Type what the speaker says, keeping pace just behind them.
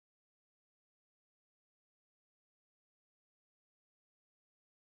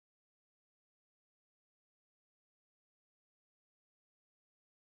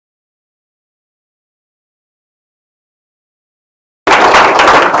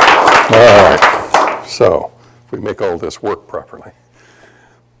All right, so if we make all this work properly.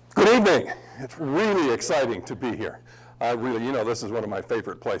 Good evening. It's really exciting to be here. I really, this is one of my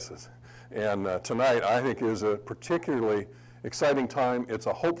favorite places. And tonight, I think, is a particularly exciting time. It's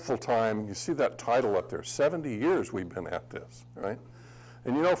a hopeful time. You see that title up there, 70 years we've been at this, right?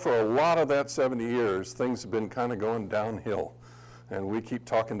 And for a lot of that 70 years, things have been kind of going downhill. And we keep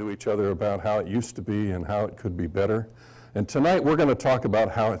talking to each other about how it used to be and how it could be better. And tonight we're going to talk about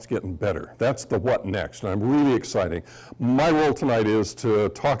how it's getting better. That's the what next, and I'm really excited. My role tonight is to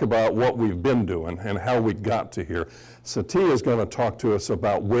talk about what we've been doing and how we got to here. Satie is going to talk to us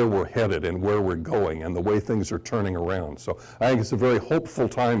about where we're headed and where we're going and the way things are turning around. So I think it's a very hopeful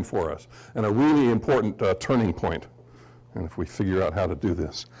time for us and a really important turning point. And if we figure out how to do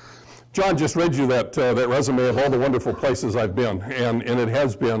this. John just read you that resume of all the wonderful places I've been, and it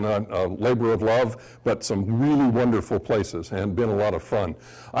has been a labor of love, but some really wonderful places and been a lot of fun.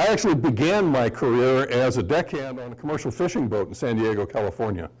 I actually began my career as a deckhand on a commercial fishing boat in San Diego,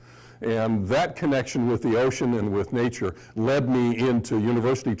 California. And that connection with the ocean and with nature led me into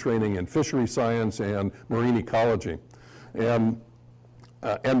university training in fishery science and marine ecology.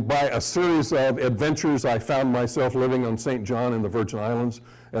 And by a series of adventures, I found myself living on St. John in the Virgin Islands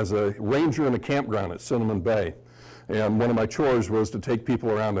as a ranger in a campground at Cinnamon Bay. And one of my chores was to take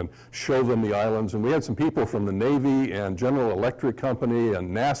people around and show them the islands. And we had some people from the Navy and General Electric Company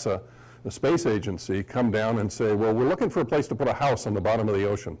and NASA, the space agency, come down and say, well, we're looking for a place to put a house on the bottom of the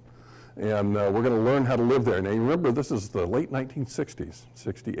ocean. And we're going to learn how to live there. Now, you remember, this is the late 1960s,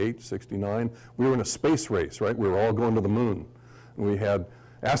 68, 69. We were in a space race, right? We were all going to the moon. We had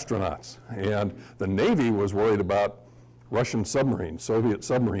astronauts, and the Navy was worried about Russian submarines, Soviet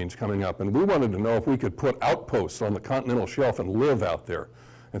submarines coming up, and we wanted to know if we could put outposts on the continental shelf and live out there.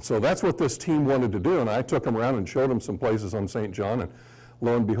 And so that's what this team wanted to do, and I took them around and showed them some places on St. John, and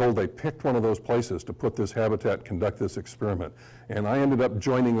lo and behold, they picked one of those places to put this habitat, conduct this experiment. And I ended up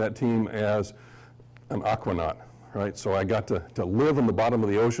joining that team as an aquanaut. Right, so I got to live in the bottom of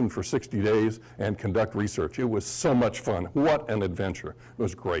the ocean for 60 days and conduct research. It was so much fun. What an adventure. It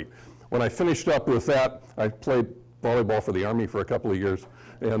was great. When I finished up with that, I played volleyball for the Army for a couple of years.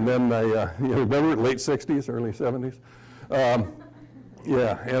 And then I, remember late 60s, early 70s?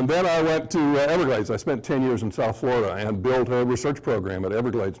 Yeah, and then I went to Everglades. I spent 10 years in South Florida and built a research program at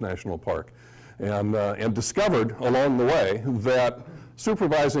Everglades National Park. And discovered along the way that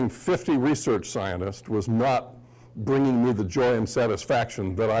supervising 50 research scientists was not bringing me the joy and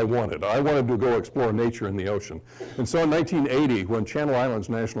satisfaction that I wanted. I wanted to go explore nature in the ocean. And so in 1980, when Channel Islands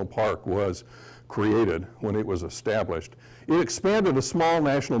National Park was created, when it was established, it expanded a small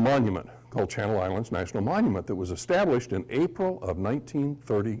national monument called Channel Islands National Monument that was established in April of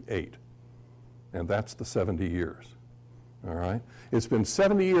 1938. And that's the 70 years. All right? It's been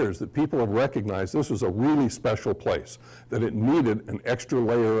 70 years that people have recognized this was a really special place, that it needed an extra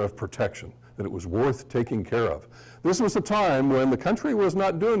layer of protection, that it was worth taking care of. This was a time when the country was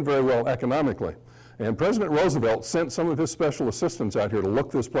not doing very well economically. And President Roosevelt sent some of his special assistants out here to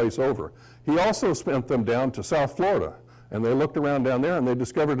look this place over. He also sent them down to South Florida, and they looked around down there and they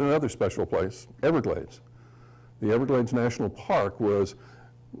discovered another special place, Everglades. The Everglades National Park was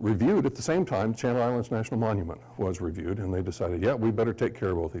reviewed at the same time Channel Islands National Monument was reviewed, and they decided, yeah, we better take care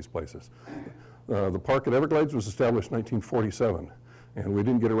of both these places. The park at Everglades was established in 1947, and we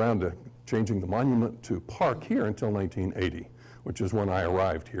didn't get around to changing the monument to park here until 1980, which is when I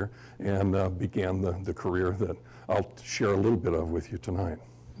arrived here and began the career that I'll share a little bit of with you tonight.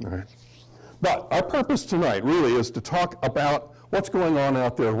 All right. But our purpose tonight really is to talk about what's going on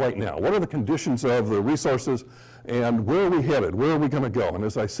out there right now. What are the conditions of the resources, and where are we headed? Where are we going to go? And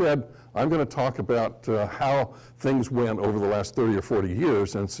as I said, I'm going to talk about how things went over the last 30 or 40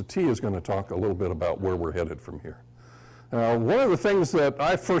 years, and Satie is going to talk a little bit about where we're headed from here. One of the things that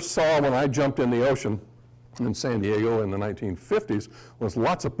I first saw when I jumped in the ocean in San Diego in the 1950s was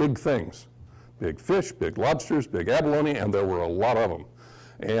lots of big things. Big fish, big lobsters, big abalone, and there were a lot of them.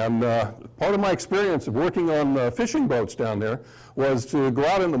 And part of my experience of working on fishing boats down there was to go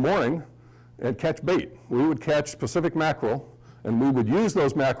out in the morning and catch bait. We would catch Pacific mackerel, and we would use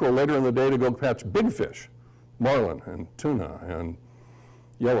those mackerel later in the day to go catch big fish, marlin and tuna and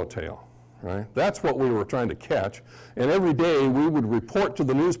yellowtail. Right? That's what we were trying to catch. And every day we would report to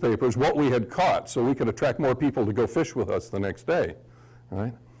the newspapers what we had caught so we could attract more people to go fish with us the next day.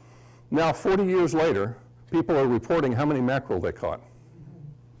 Right? Now, 40 years later, people are reporting how many mackerel they caught.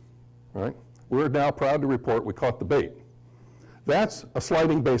 Right? We're now proud to report we caught the bait. That's a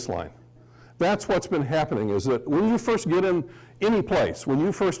sliding baseline. That's what's been happening, is that when you first get in any place, when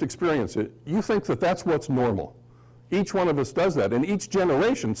you first experience it, you think that that's what's normal. Each one of us does that, and each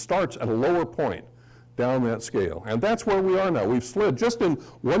generation starts at a lower point down that scale. And that's where we are now. We've slid just in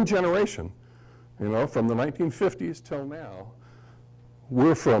one generation, you know, from the 1950s till now.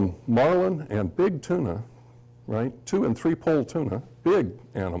 We're from marlin and big tuna, right? 2- and 3-pole tuna, big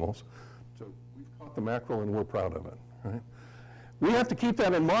animals. So we've caught the mackerel and we're proud of it, right? We have to keep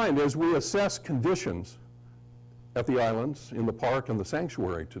that in mind as we assess conditions at the islands, in the park, and the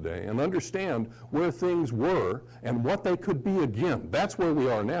sanctuary today, and understand where things were and what they could be again. That's where we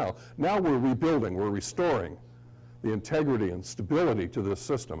are now. Now we're rebuilding, we're restoring the integrity and stability to this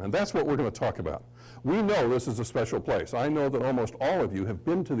system, and that's what we're going to talk about. We know this is a special place. I know that almost all of you have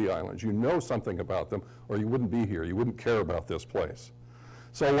been to the islands. You know something about them, or you wouldn't be here. You wouldn't care about this place.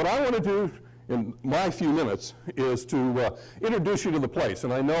 So what I want to do in my few minutes is to introduce you to the place,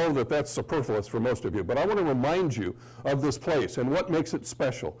 and I know that that's superfluous for most of you, but I want to remind you of this place and what makes it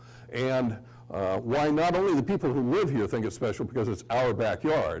special, and why not only the people who live here think it's special because it's our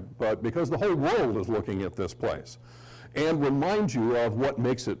backyard, but because the whole world is looking at this place, and remind you of what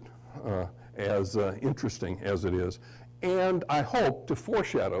makes it as interesting as it is, and I hope to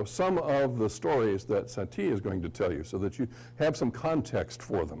foreshadow some of the stories that Satie is going to tell you so that you have some context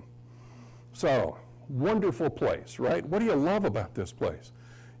for them. So, wonderful place, right? What do you love about this place?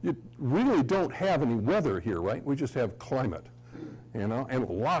 You really don't have any weather here, right? We just have climate, you know, and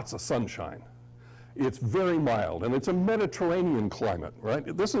lots of sunshine. It's very mild, and it's a Mediterranean climate,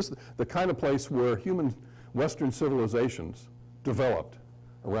 right? This is the kind of place where human Western civilizations developed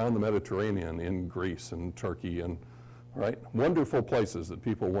around the Mediterranean, in Greece and Turkey, and right? Wonderful places that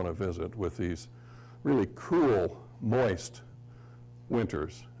people want to visit with these really cool, moist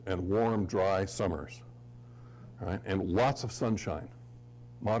winters and warm, dry summers, right? And lots of sunshine.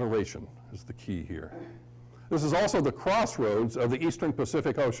 Moderation is the key here. This is also the crossroads of the Eastern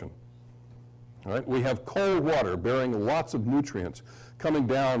Pacific Ocean, right? We have cold water bearing lots of nutrients coming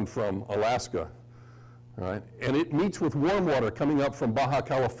down from Alaska, right? And it meets with warm water coming up from Baja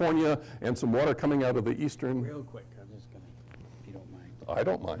California and some water coming out of the eastern. Real quick, I'm just going to, if you don't mind. I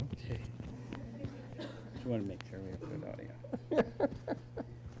don't mind. Just want to make sure we have good audio.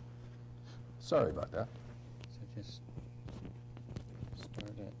 Sorry about that. So just start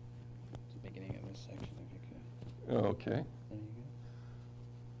at the beginning of this section if you could. Okay. There you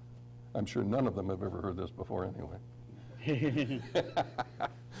I'm sure none of them have ever heard this before anyway. go.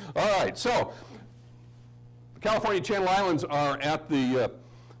 All right, so the California Channel Islands are at the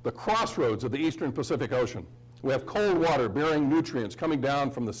crossroads of the Eastern Pacific Ocean. We have cold water bearing nutrients coming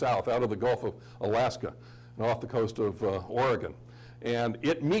down from the south out of the Gulf of Alaska and off the coast of Oregon. And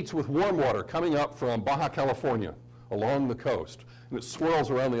it meets with warm water coming up from Baja California along the coast. And it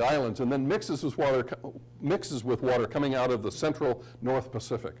swirls around the islands and then mixes with water coming out of the central North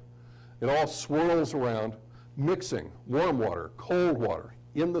Pacific. It all swirls around, mixing warm water, cold water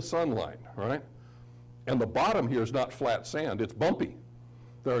in the sunlight, right? And the bottom here is not flat sand, it's bumpy.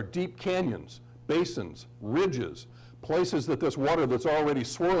 There are deep canyons, basins, ridges, places that this water that's already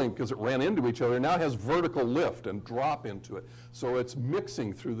swirling because it ran into each other now has vertical lift and drop into it. So it's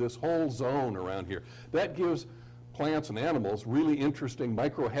mixing through this whole zone around here. That gives plants and animals really interesting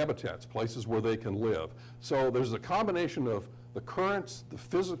microhabitats, places where they can live. So there's a combination of the currents, the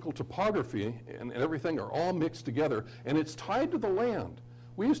physical topography, and everything are all mixed together, and it's tied to the land.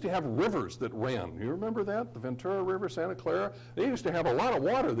 We used to have rivers that ran. You remember that? The Ventura River, Santa Clara? They used to have a lot of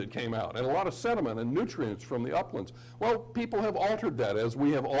water that came out and a lot of sediment and nutrients from the uplands. Well, people have altered that as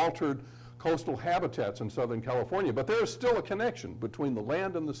we have altered coastal habitats in Southern California. But there is still a connection between the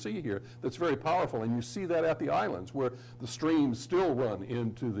land and the sea here that's very powerful. And you see that at the islands where the streams still run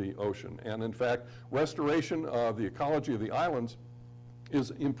into the ocean. And in fact, restoration of the ecology of the islands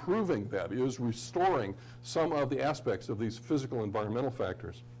is improving that, is restoring some of the aspects of these physical environmental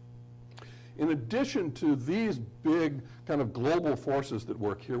factors. In addition to these big kind of global forces that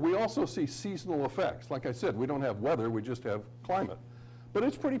work here, we also see seasonal effects. Like I said, we don't have weather, we just have climate. But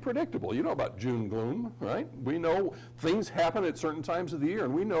it's pretty predictable. You know about June gloom, right? We know things happen at certain times of the year,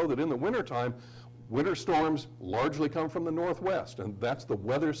 and we know that in the wintertime, winter storms largely come from the northwest, and that's the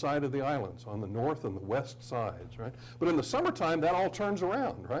weather side of the islands, on the north and the west sides, right? But in the summertime, that all turns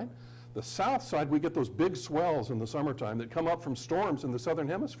around, right? The south side, we get those big swells in the summertime that come up from storms in the southern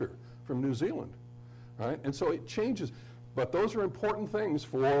hemisphere, from New Zealand, right? And so it changes. But those are important things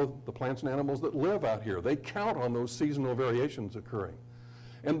for the plants and animals that live out here. They count on those seasonal variations occurring.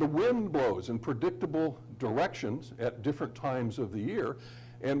 And the wind blows in predictable directions at different times of the year.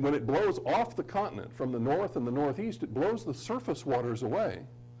 And when it blows off the continent from the north and the northeast, it blows the surface waters away.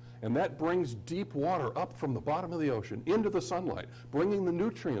 And that brings deep water up from the bottom of the ocean into the sunlight, bringing the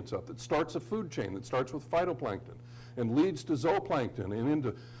nutrients up. That starts a food chain that starts with phytoplankton. and leads to zooplankton and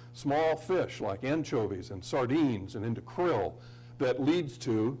into small fish like anchovies and sardines and into krill that leads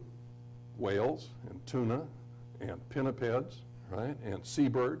to whales and tuna and pinnipeds, right, and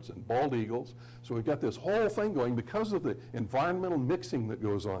seabirds and bald eagles. So we've got this whole thing going because of the environmental mixing that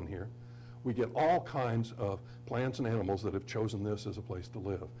goes on here. We get all kinds of plants and animals that have chosen this as a place to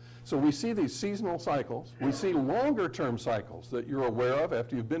live. So we see these seasonal cycles. We see longer term cycles that you're aware of.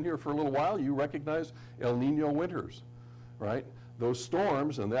 After you've been here for a little while, you recognize El Nino winters, right? Those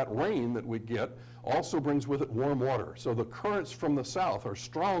storms and that rain that we get also brings with it warm water. So the currents from the south are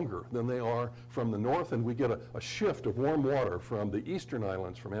stronger than they are from the north, and we get a shift of warm water from the eastern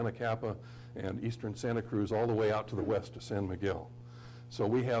islands, from Anacapa and eastern Santa Cruz, all the way out to the west to San Miguel. So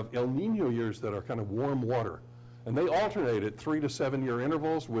we have El Nino years that are kind of warm water, and they alternate at 3 to 7 year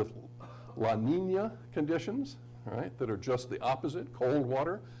intervals with La Nina conditions, right, that are just the opposite, cold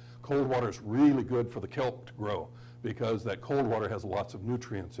water. Cold water is really good for the kelp to grow because that cold water has lots of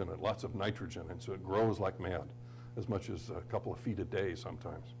nutrients in it, lots of nitrogen, and so it grows like mad, as much as a couple of feet a day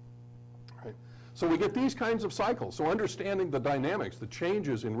sometimes. Right? So we get these kinds of cycles. So understanding the dynamics, the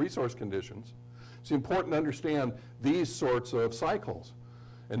changes in resource conditions, it's important to understand these sorts of cycles.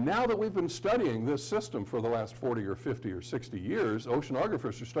 And now that we've been studying this system for the last 40 or 50 or 60 years,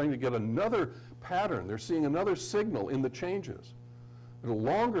 oceanographers are starting to get another pattern. They're seeing another signal in the changes. There's a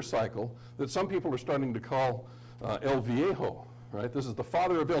longer cycle that some people are starting to call El Viejo, right? This is the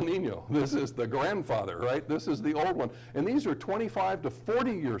father of El Nino. This is the grandfather, right? This is the old one. And these are 25 to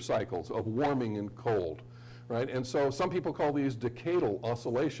 40 year cycles of warming and cold, right? And so some people call these decadal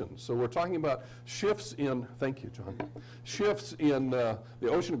oscillations. So we're talking about shifts in, thank you, John, shifts in the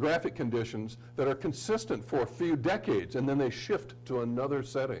oceanographic conditions that are consistent for a few decades, and then they shift to another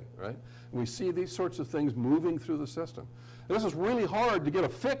setting, right? And we see these sorts of things moving through the system. This is really hard to get a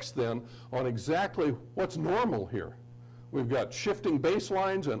fix then on exactly what's normal here. We've got shifting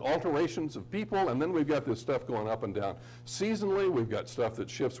baselines and alterations of people, and then we've got this stuff going up and down. Seasonally, we've got stuff that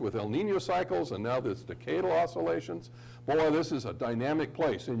shifts with El Nino cycles, and now this decadal oscillations. Boy, this is a dynamic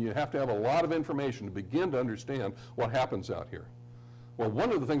place, and you have to have a lot of information to begin to understand what happens out here. Well,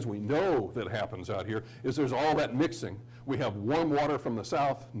 one of the things we know that happens out here is there's all that mixing. We have warm water from the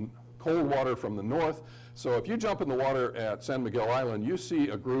south, cold water from the north. So if you jump in the water at San Miguel Island, you see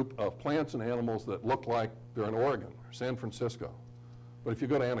a group of plants and animals that look like they're in Oregon or San Francisco. But if you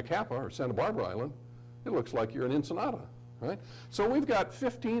go to Anacapa or Santa Barbara Island, it looks like you're in Ensenada, right? So we've got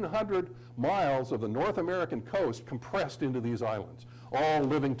 1,500 miles of the North American coast compressed into these islands, all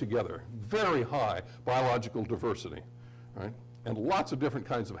living together. Very high biological diversity, right? And lots of different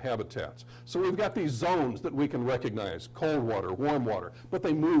kinds of habitats. So we've got these zones that we can recognize, cold water, warm water, but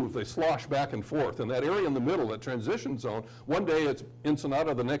they move, they slosh back and forth. And that area in the middle, that transition zone, one day it's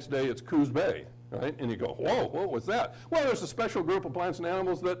Ensenada, the next day it's Coos Bay, right? And you go, whoa, what was that? Well, there's a special group of plants and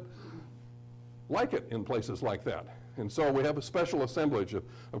animals that like it in places like that. And so we have a special assemblage of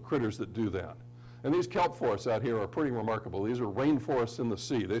critters that do that. And these kelp forests out here are pretty remarkable. These are rainforests in the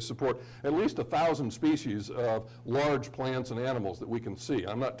sea. They support at least 1,000 species of large plants and animals that we can see.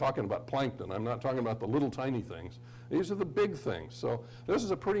 I'm not talking about plankton. I'm not talking about the little tiny things. These are the big things. So this is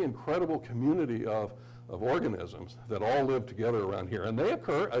a pretty incredible community of organisms that all live together around here. And they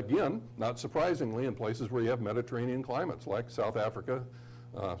occur, again, not surprisingly, in places where you have Mediterranean climates like South Africa,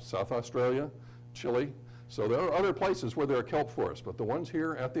 South Australia, Chile. So there are other places where there are kelp forests, but the ones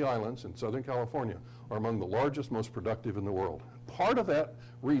here at the islands in Southern California are among the largest, most productive in the world. Part of that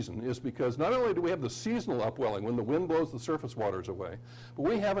reason is because not only do we have the seasonal upwelling when the wind blows the surface waters away, but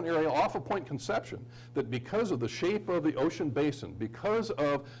we have an area off of Point Conception that because of the shape of the ocean basin, because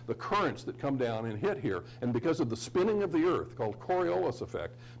of the currents that come down and hit here, and because of the spinning of the earth called Coriolis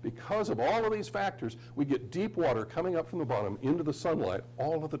effect, because of all of these factors, we get deep water coming up from the bottom into the sunlight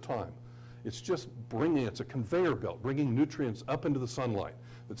all of the time. It's just it's a conveyor belt, bringing nutrients up into the sunlight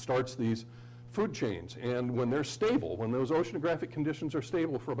that starts these food chains. And when they're stable, when those oceanographic conditions are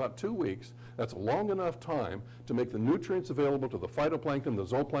stable for about 2 weeks, that's a long enough time to make the nutrients available to the phytoplankton, the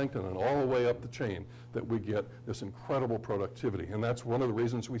zooplankton, and all the way up the chain that we get this incredible productivity. And that's one of the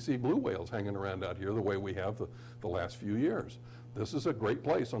reasons we see blue whales hanging around out here the way we have the last few years. This is a great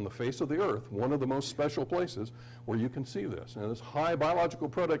place on the face of the earth, one of the most special places where you can see this. And this high biological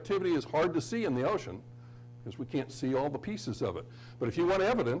productivity is hard to see in the ocean because we can't see all the pieces of it. But if you want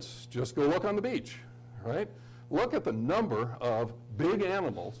evidence, just go look on the beach, right? Look at the number of big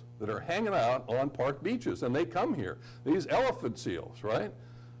animals that are hanging out on park beaches, and they come here. These elephant seals, right?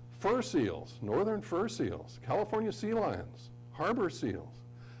 Fur seals, northern fur seals, California sea lions, harbor seals.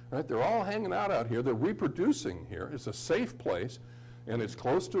 Right? They're all hanging out here. They're reproducing here. It's a safe place, and it's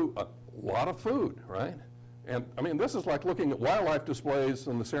close to a lot of food, right? And I mean, this is like looking at wildlife displays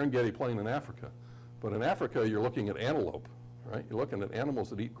on the Serengeti Plain in Africa. But in Africa, you're looking at antelope, right? You're looking at animals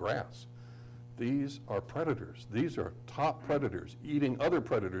that eat grass. These are predators. These are top predators eating other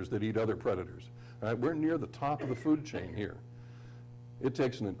predators that eat other predators. Right? We're near the top of the food chain here. It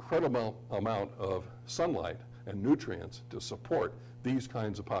takes an incredible amount of sunlight and nutrients to support these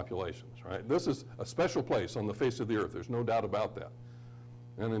kinds of populations, right? This is a special place on the face of the earth. There's no doubt about that.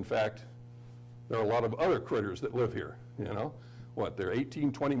 And in fact, there are a lot of other critters that live here, you know? What, there are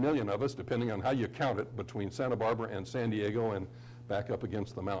 18, 20 million of us, depending on how you count it, between Santa Barbara and San Diego and back up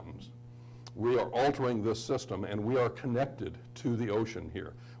against the mountains. We are altering this system, and we are connected to the ocean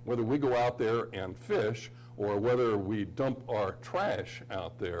here. Whether we go out there and fish or whether we dump our trash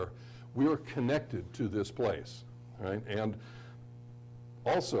out there, we are connected to this place, right? And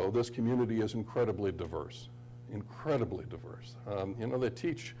also, this community is incredibly diverse, incredibly diverse. You know, they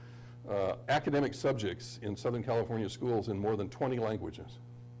teach academic subjects in Southern California schools in more than 20 languages.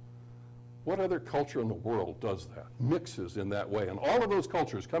 What other culture in the world does that, mixes in that way? And all of those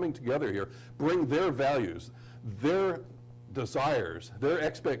cultures coming together here bring their values, their desires, their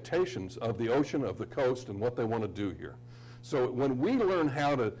expectations of the ocean, of the coast, and what they want to do here. So when we learn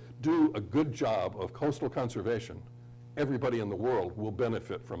how to do a good job of coastal conservation, everybody in the world will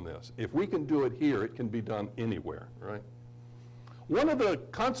benefit from this. If we can do it here, it can be done anywhere, right? One of the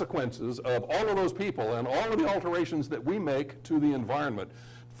consequences of all of those people and all of the alterations that we make to the environment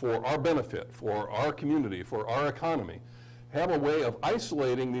for our benefit, for our community, for our economy, have a way of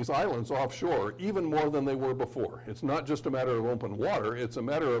isolating these islands offshore even more than they were before. It's not just a matter of open water, it's a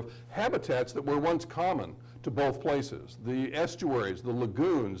matter of habitats that were once common to both places. The estuaries, the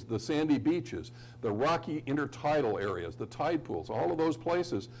lagoons, the sandy beaches, the rocky intertidal areas, the tide pools, all of those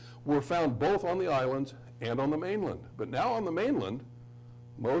places were found both on the islands and on the mainland. But now on the mainland,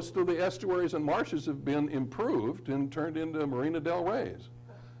 most of the estuaries and marshes have been improved and turned into Marina del Reyes.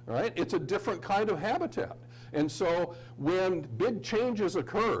 Right? It's a different kind of habitat. And so when big changes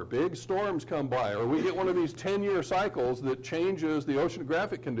occur, big storms come by, or we get one of these 10-year cycles that changes the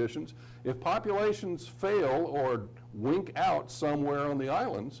oceanographic conditions, if populations fail or wink out somewhere on the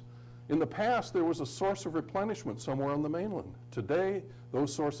islands, in the past there was a source of replenishment somewhere on the mainland. Today,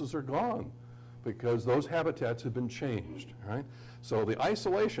 those sources are gone because those habitats have been changed, right? So the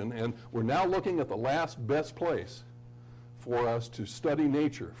isolation, and we're now looking at the last best place for us to study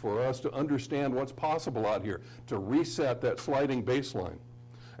nature, for us to understand what's possible out here, to reset that sliding baseline.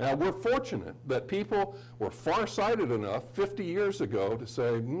 Now, we're fortunate that people were far-sighted enough 50 years ago to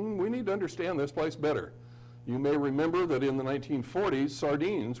say, we need to understand this place better. You may remember that in the 1940s,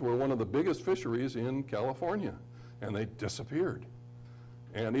 sardines were one of the biggest fisheries in California, and they disappeared.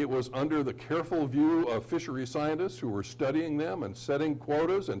 And it was under the careful view of fishery scientists who were studying them and setting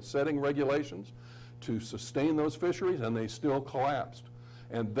quotas and setting regulations to sustain those fisheries, and they still collapsed.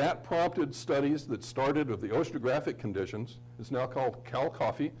 And that prompted studies that started with the oceanographic conditions. It's now called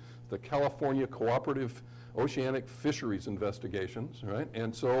CalCOFFI, the California Cooperative Oceanic Fisheries Investigations, right?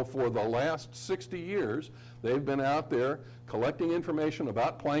 And so for the last 60 years, they've been out there collecting information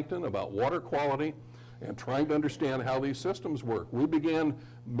about plankton, about water quality, and trying to understand how these systems work. We began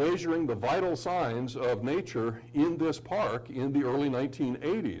measuring the vital signs of nature in this park in the early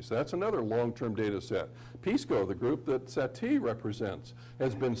 1980s. That's another long-term data set. PISCO, the group that Satie represents,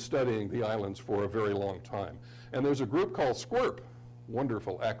 has been studying the islands for a very long time. And there's a group called SQUIRP,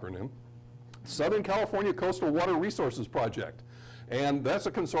 wonderful acronym, Southern California Coastal Water Resources Project. And that's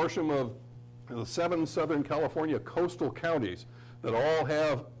a consortium of the 7 Southern California coastal counties that all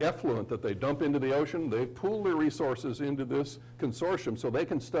have effluent that they dump into the ocean. They've pooled their resources into this consortium so they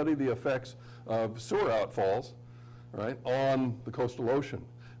can study the effects of sewer outfalls, right, on the coastal ocean.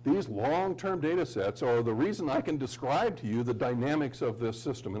 These long-term data sets are the reason I can describe to you the dynamics of this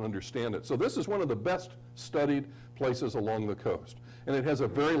system and understand it. So this is one of the best studied places along the coast. And it has a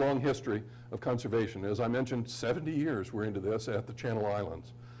very long history of conservation. As I mentioned, 70 years we're into this at the Channel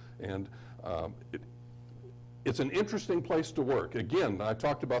Islands. And it's an interesting place to work. Again, I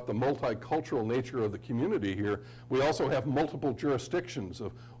talked about the multicultural nature of the community here. We also have multiple jurisdictions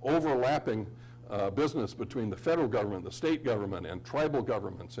of overlapping business between the federal government, the state government, and tribal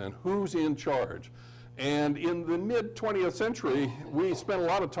governments, and who's in charge. And in the mid-20th century, we spent a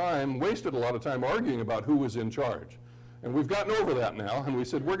lot of time, wasted a lot of time arguing about who was in charge. And we've gotten over that now, and we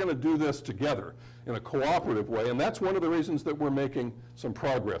said we're going to do this together in a cooperative way, and that's one of the reasons that we're making some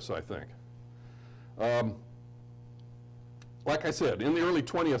progress, I think. Like I said, in the early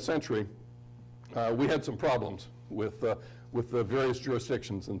 20th century, we had some problems with the various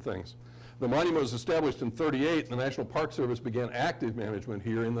jurisdictions and things. The monument was established in '38, and the National Park Service began active management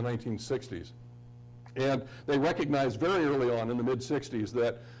here in the 1960s. And they recognized very early on in the mid-60s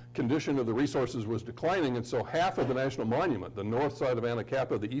that condition of the resources was declining, and so half of the national monument, the north side of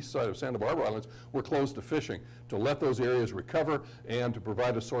Anacapa, the east side of Santa Barbara Islands, were closed to fishing to let those areas recover and to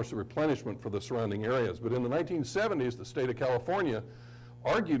provide a source of replenishment for the surrounding areas. But in the 1970s, the state of California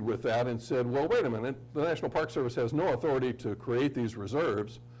argued with that and said, well, wait a minute, the National Park Service has no authority to create these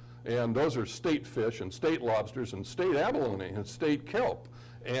reserves, and those are state fish and state lobsters and state abalone and state kelp.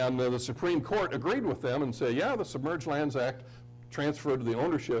 And the Supreme Court agreed with them and said, yeah, the Submerged Lands Act transferred the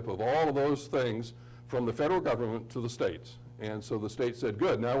ownership of all of those things from the federal government to the states. And so the state said,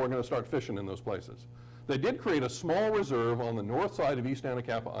 good, now we're going to start fishing in those places. They did create a small reserve on the north side of East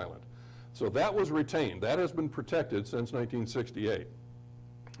Anacapa Island. So that was retained. That has been protected since 1968.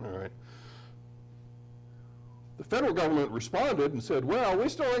 All right. The federal government responded and said, well, we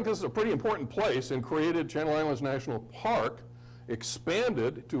still think this is a pretty important place, and created Channel Islands National Park,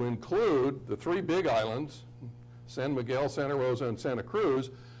 expanded to include the 3 big islands, San Miguel, Santa Rosa, and Santa Cruz,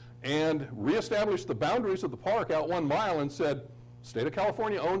 and reestablished the boundaries of the park out 1 mile and said, state of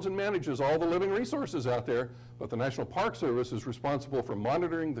California owns and manages all the living resources out there, but the National Park Service is responsible for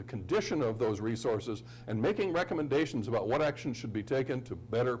monitoring the condition of those resources and making recommendations about what action should be taken to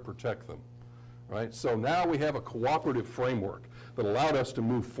better protect them. Right? So now we have a cooperative framework that allowed us to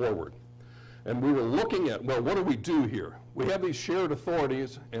move forward. And we were looking at, well, what do we do here? We have these shared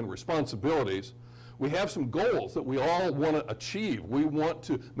authorities and responsibilities. We have some goals that we all want to achieve. We want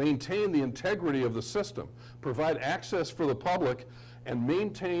to maintain the integrity of the system, provide access for the public, and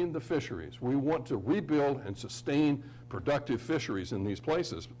maintain the fisheries. We want to rebuild and sustain productive fisheries in these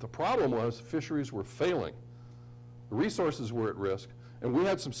places. But the problem was fisheries were failing. The resources were at risk, and we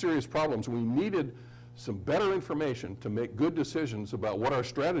had some serious problems. We needed some better information to make good decisions about what our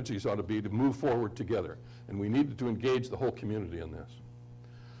strategies ought to be to move forward together. And we needed to engage the whole community in this.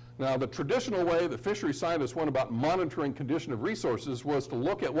 Now, the traditional way that fishery scientists went about monitoring condition of resources was to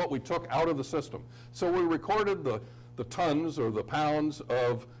look at what we took out of the system. So we recorded the tons or the pounds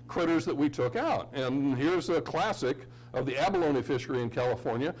of critters that we took out. And here's a classic of the abalone fishery in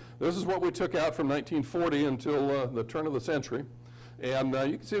California. This is what we took out from 1940 until the turn of the century. And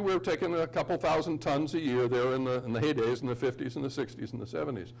you can see we were taking a couple thousand tons a year there in the heydays in the 50s and the 60s and the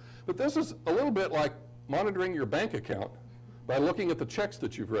 70s. But this is a little bit like monitoring your bank account by looking at the checks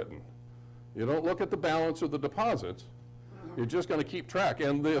that you've written. You don't look at the balance or the deposits. You're just going to keep track.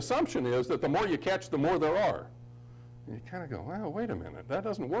 And the assumption is that the more you catch, the more there are. And you kind of go, well, wait a minute, that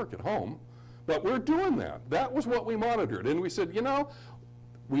doesn't work at home. But we're doing that. That was what we monitored. And we said, you know,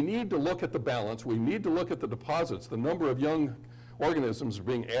 we need to look at the balance. We need to look at the deposits, the number of young organisms are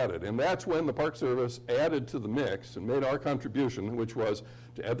being added. And that's when the Park Service added to the mix and made our contribution, which was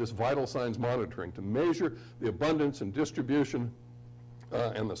to add this vital signs monitoring, to measure the abundance and distribution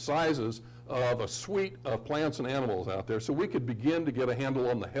and the sizes of a suite of plants and animals out there, so we could begin to get a handle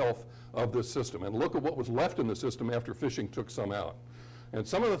on the health of this system and look at what was left in the system after fishing took some out. And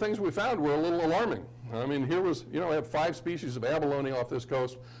some of the things we found were a little alarming. I mean, here was, you know, we have 5 species of abalone off this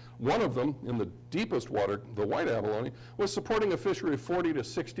coast. One of them, in the deepest water, the white abalone, was supporting a fishery of 40 to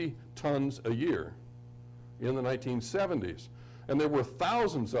 60 tons a year in the 1970s. And there were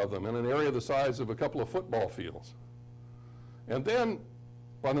thousands of them in an area the size of a couple of football fields. And then,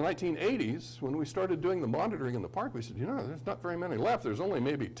 by the 1980s, when we started doing the monitoring in the park, we said, you know, there's not very many left. There's only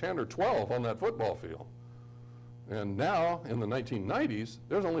maybe 10 or 12 on that football field. And now, in the 1990s,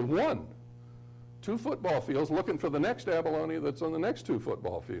 there's only 1. 2 football fields looking for the next abalone that's on the next 2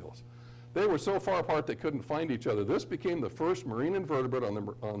 football fields. They were so far apart they couldn't find each other. This became the first marine invertebrate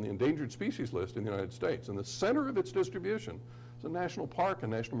on the endangered species list in the United States. And the center of its distribution is a national park, a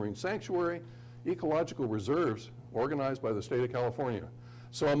national marine sanctuary, ecological reserves organized by the state of California.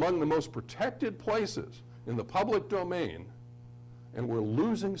 So among the most protected places in the public domain, and we're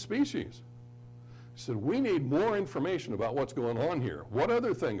losing species. He said, we need more information about what's going on here. What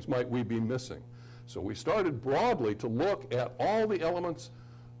other things might we be missing? So we started broadly to look at all the elements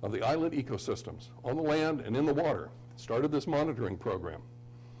of the island ecosystems on the land and in the water. Started this monitoring program.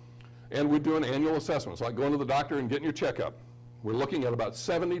 And we're doing annual assessments, like going to the doctor and getting your checkup. We're looking at about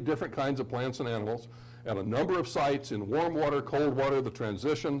 70 different kinds of plants and animals at a number of sites in warm water, cold water, the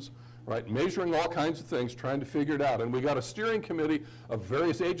transitions, right, measuring all kinds of things, trying to figure it out. And we got a steering committee of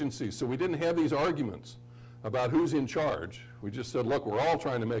various agencies, so we didn't have these arguments about who's in charge. We just said, look, we're all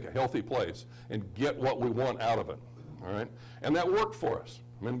trying to make a healthy place and get what we want out of it, all right? And that worked for us.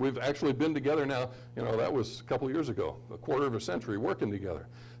 I mean, we've actually been together now, you know, that was a couple of years ago, a quarter of a century working together.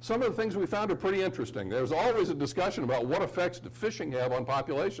 Some of the things we found are pretty interesting. There's always a discussion about what effects does fishing have on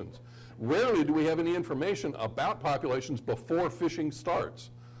populations. Rarely do we have any information about populations before fishing starts,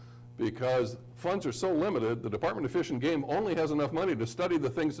 because funds are so limited, the Department of Fish and Game only has enough money to study the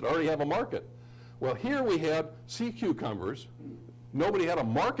things that already have a market. Well, here we had sea cucumbers nobody had a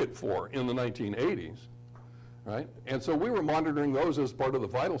market for in the 1980s, right? And so we were monitoring those as part of the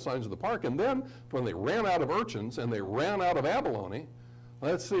vital signs of the park. And then when they ran out of urchins and they ran out of abalone,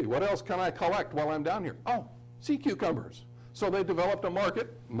 let's see, what else can I collect while I'm down here? Oh, sea cucumbers. So they developed a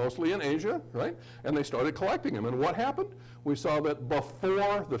market, mostly in Asia, right? And they started collecting them. And what happened? We saw that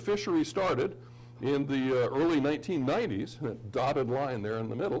before the fishery started in the early 1990s, that dotted line there in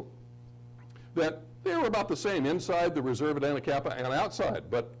the middle, that they were about the same inside the reserve at Anacapa and outside.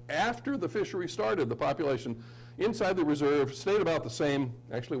 But after the fishery started, the population inside the reserve stayed about the same,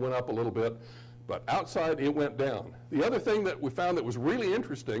 actually went up a little bit, but outside it went down. The other thing that we found that was really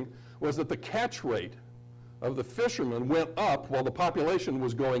interesting was that the catch rate of the fishermen went up while the population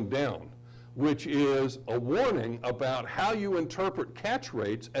was going down, which is a warning about how you interpret catch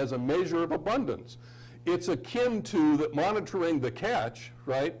rates as a measure of abundance. It's akin to monitoring the catch,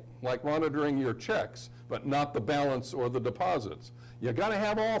 right? Like monitoring your checks, but not the balance or the deposits. You got to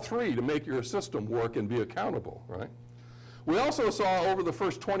have all three to make your system work and be accountable, right? We also saw over the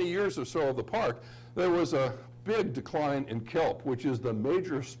first 20 years or so of the park, there was a big decline in kelp, which is the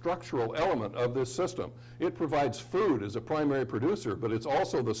major structural element of this system. It provides food as a primary producer, but it's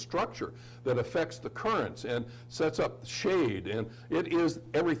also the structure that affects the currents and sets up shade, and it is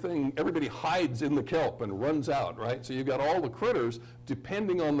everything. Everybody hides in the kelp and runs out, right? So you've got all the critters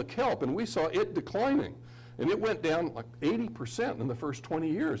depending on the kelp, and we saw it declining. And it went down like 80% in the first 20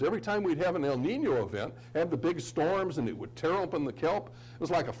 years. Every time we'd have an El Nino event, have the big storms, and it would tear open the kelp. It was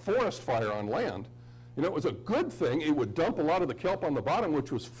like a forest fire on land. You know, it was a good thing. It would dump a lot of the kelp on the bottom,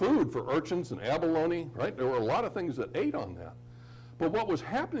 which was food for urchins and abalone, right? There were a lot of things that ate on that. But what was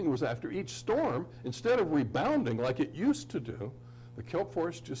happening was after each storm, instead of rebounding like it used to do, the kelp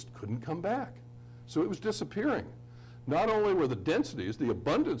forest just couldn't come back. So it was disappearing. Not only were the densities, the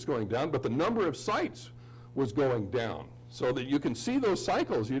abundance going down, but the number of sites was going down. So that you can see those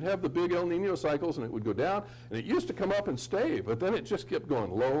cycles. You'd have the big El Nino cycles and it would go down, and it used to come up and stay, but then it just kept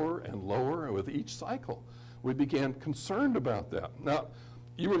going lower and lower with each cycle. We began concerned about that. Now,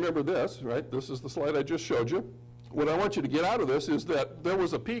 you remember this, right? This is the slide I just showed you. What I want you to get out of this is that there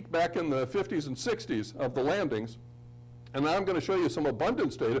was a peak back in the 50s and 60s of the landings, and now I'm going to show you some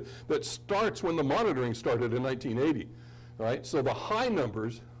abundance data that starts when the monitoring started in 1980, right? So the high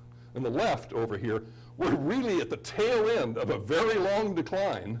numbers on the left over here, we're really at the tail end of a very long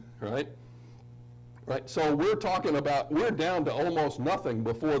decline, right? Right. So we're talking about, we're down to almost nothing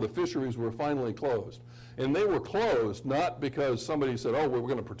before the fisheries were finally closed. And they were closed not because somebody said, oh, we're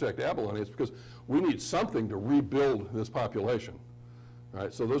going to protect abalone. It's because we need something to rebuild this population,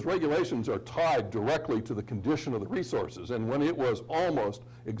 right? So those regulations are tied directly to the condition of the resources. And when it was almost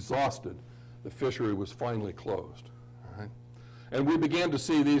exhausted, the fishery was finally closed. And we began to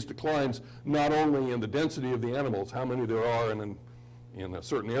see these declines not only in the density of the animals, how many there are in a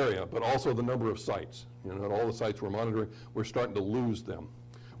certain area, but also the number of sites. You know, all the sites we're monitoring, we're starting to lose them.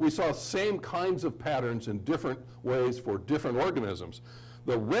 We saw same kinds of patterns in different ways for different organisms.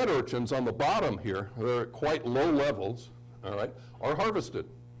 The red urchins on the bottom here, they're at quite low levels, all right, are harvested.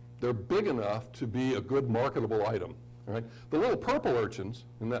 They're big enough to be a good marketable item. Right? The little purple urchins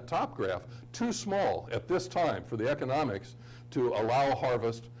in that top graph, too small at this time for the economics to allow a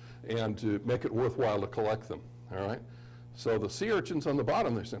harvest and to make it worthwhile to collect them. All right? So the sea urchins on the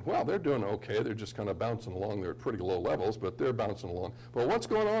bottom, they're saying, well, they're doing okay. They're just kind of bouncing along. They're at pretty low levels, but they're bouncing along. But what's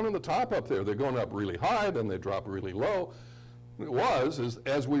going on in the top up there? They're going up really high, then they drop really low. Is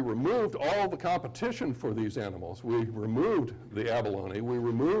as we removed all the competition for these animals, we removed the abalone, we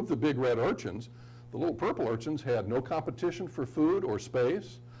removed the big red urchins. The little purple urchins had no competition for food or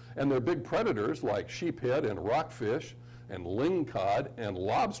space, and their big predators like sheephead and rockfish and lingcod and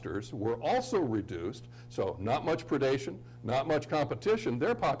lobsters were also reduced. So not much predation, not much competition.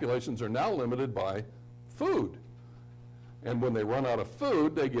 Their populations are now limited by food. And when they run out of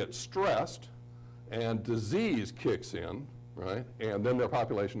food, they get stressed and disease kicks in, right? And then their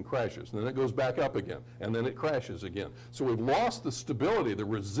population crashes. And then it goes back up again, and then it crashes again. So we've lost the stability, the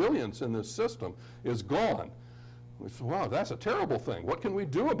resilience in this system is gone. We said, wow, that's a terrible thing. What can we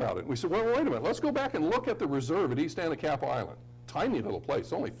do about it? We said, well, wait a minute. Let's go back and look at the reserve at East Anacapa Island. Tiny little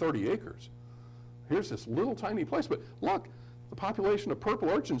place, only 30 acres. Here's this little tiny place, but look, the population of purple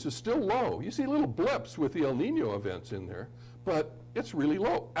urchins is still low. You see little blips with the El Nino events in there, but it's really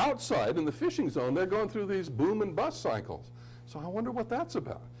low. Outside in the fishing zone, they're going through these boom and bust cycles. So I wonder what that's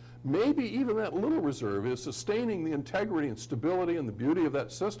about. Maybe even that little reserve is sustaining the integrity and stability and the beauty of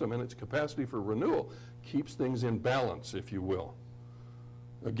that system and its capacity for renewal, keeps things in balance, if you will.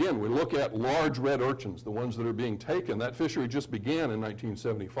 Again, we look at large red urchins, the ones that are being taken. That fishery just began in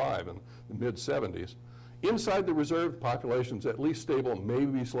 1975, in the mid-70s. Inside the reserve, population's at least stable,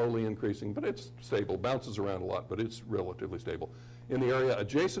 maybe slowly increasing, but it's stable, bounces around a lot, but it's relatively stable. In the area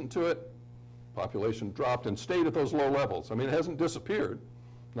adjacent to it, population dropped and stayed at those low levels. I mean, it hasn't disappeared,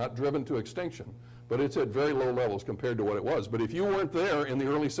 not driven to extinction, but it's at very low levels compared to what it was. But if you weren't there in the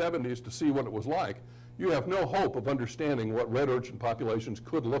early 70s to see what it was like, you have no hope of understanding what red urchin populations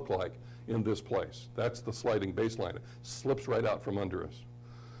could look like in this place. That's the sliding baseline. It slips right out from under us.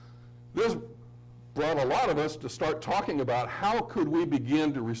 This brought a lot of us to start talking about how could we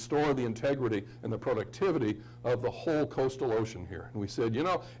begin to restore the integrity and the productivity of the whole coastal ocean here. And we said, you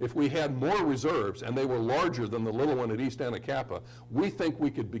know, if we had more reserves and they were larger than the little one at East Anacapa, we think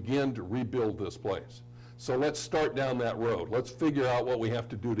we could begin to rebuild this place. So let's start down that road. Let's figure out what we have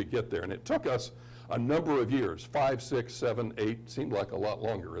to do to get there. And it took us a number of years, 5, 6, 7, 8, seemed like a lot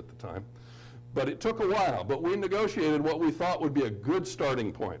longer at the time. But it took a while, but we negotiated what we thought would be a good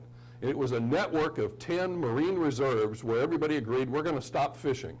starting point. It was a network of 10 marine reserves where everybody agreed we're going to stop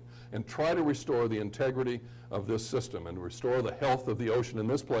fishing and try to restore the integrity of this system and restore the health of the ocean in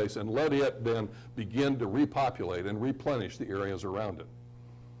this place and let it then begin to repopulate and replenish the areas around it.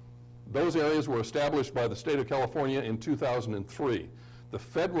 Those areas were established by the state of California in 2003. The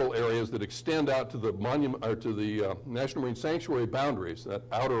federal areas that extend out to the monument or to the National Marine Sanctuary boundaries, that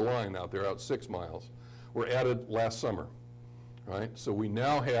outer line out there, out 6 miles, were added last summer. Right? So we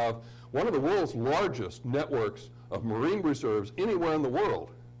now have one of the world's largest networks of marine reserves anywhere in the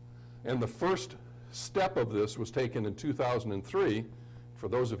world. And the first step of this was taken in 2003. For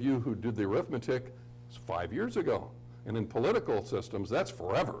those of you who did the arithmetic, it's 5 years ago. And in political systems, that's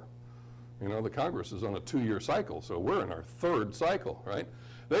forever. You know, the Congress is on a 2-year cycle, so we're in our 3rd cycle, right?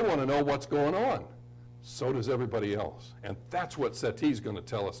 They want to know what's going on. So does everybody else. And that's what Satie's going to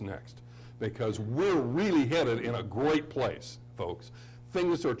tell us next, because we're really headed in a great place, folks.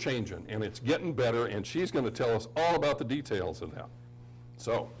 Things are changing, and it's getting better, and she's going to tell us all about the details of that.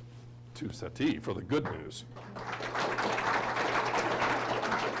 So, to Satie for the good news.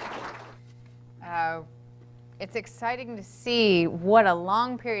 It's exciting to see what a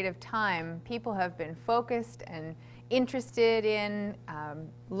long period of time people have been focused and interested in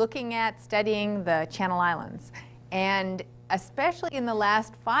looking at studying the Channel Islands. And especially in the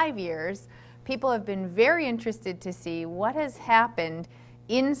last 5 years, people have been very interested to see what has happened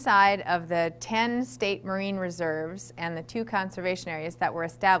inside of the 10 state marine reserves and the 2 conservation areas that were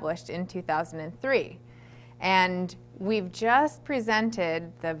established in 2003. And we've just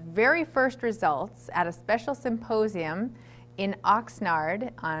presented the very first results at a special symposium in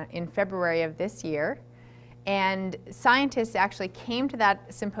Oxnard in February of this year. And scientists actually came to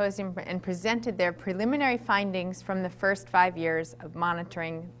that symposium and presented their preliminary findings from the first 5 years of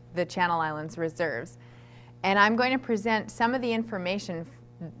monitoring the Channel Islands reserves. And I'm going to present some of the information,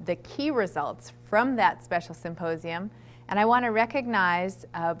 the key results from that special symposium. And I want to recognize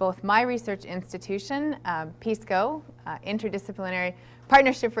both my research institution, PISCO, Interdisciplinary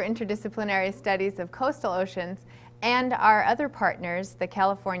Partnership for Interdisciplinary Studies of Coastal Oceans, and our other partners, the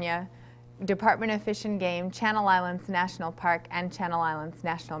California Department of Fish and Game, Channel Islands National Park, and Channel Islands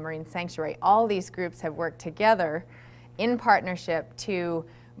National Marine Sanctuary. All these groups have worked together in partnership to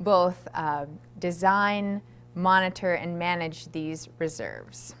both design, monitor, and manage these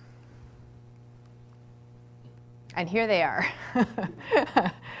reserves. And here they are.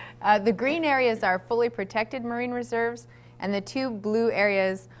 The green areas are fully protected marine reserves, and the 2 blue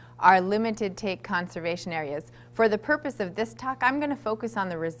areas are limited take conservation areas. For the purpose of this talk, I'm going to focus on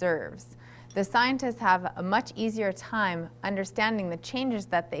the reserves. The scientists have a much easier time understanding the changes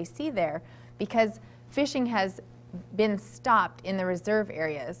that they see there because fishing has been stopped in the reserve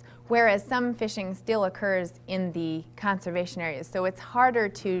areas, whereas some fishing still occurs in the conservation areas. So it's harder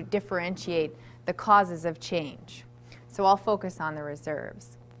to differentiate the causes of change. So I'll focus on the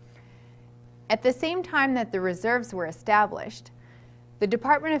reserves. At the same time that the reserves were established, the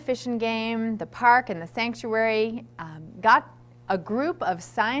Department of Fish and Game, the park, and the sanctuary got a group of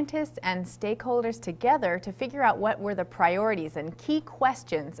scientists and stakeholders together to figure out what were the priorities and key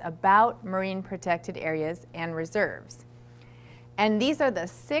questions about marine protected areas and reserves. And these are the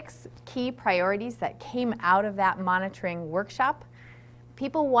 6 key priorities that came out of that monitoring workshop.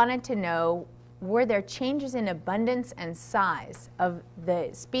 People wanted to know, were there changes in abundance and size of the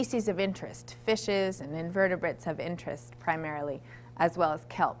species of interest, fishes and invertebrates of interest primarily, as well as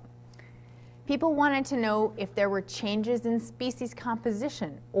kelp? People wanted to know if there were changes in species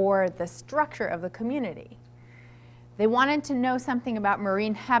composition or the structure of the community. They wanted to know something about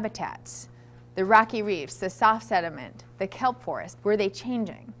marine habitats. the rocky reefs, the soft sediment, the kelp forest, were they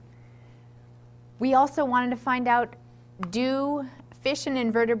changing? We also wanted to find out, do fish and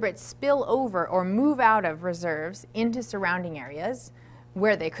invertebrates spill over or move out of reserves into surrounding areas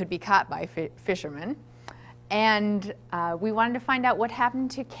where they could be caught by fishermen? And we wanted to find out what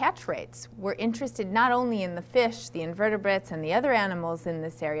happened to catch rates. We're interested not only in the fish, the invertebrates, and the other animals in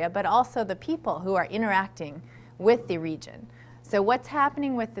this area, but also the people who are interacting with the region. So what's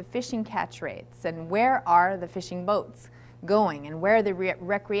happening with the fishing catch rates, and where are the fishing boats going, and where are the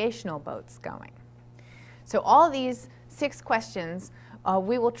recreational boats going? So all these 6 questions,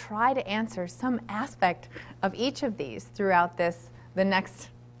 we will try to answer some aspect of each of these throughout the next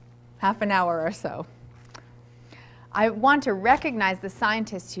half an hour or so. I want to recognize the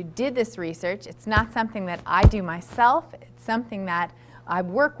scientists who did this research. It's not something that I do myself. It's something that I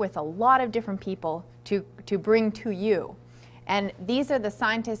work with a lot of different people to bring to you. And these are the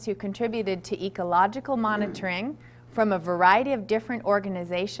scientists who contributed to ecological monitoring from a variety of different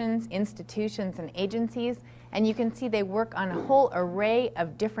organizations, institutions, and agencies. And you can see they work on a whole array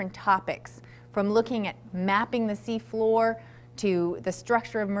of different topics, from looking at mapping the seafloor to the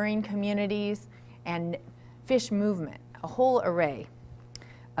structure of marine communities and fish movement, a whole array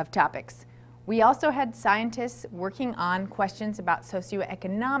of topics. We also had scientists working on questions about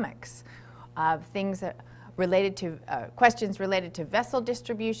socioeconomics, things related to questions related to vessel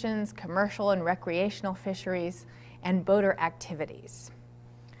distributions, commercial and recreational fisheries, and boater activities.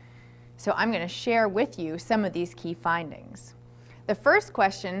 So I'm going to share with you some of these key findings. The first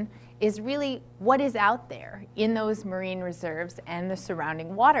question is really what is out there in those marine reserves and the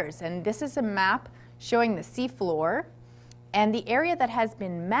surrounding waters. And this is a map showing the seafloor, and the area that has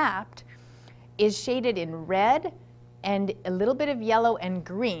been mapped is shaded in red and a little bit of yellow and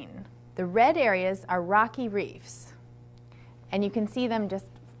green. The red areas are rocky reefs, and you can see them just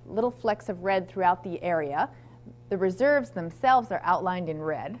little flecks of red throughout the area. The reserves themselves are outlined in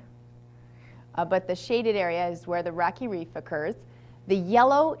red, but the shaded area is where the rocky reef occurs. The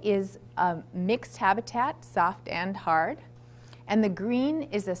yellow is mixed habitat, soft and hard, and the green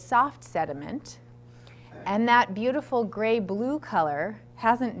is a soft sediment. And that beautiful gray-blue color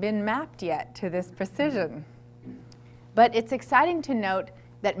hasn't been mapped yet to this precision. But it's exciting to note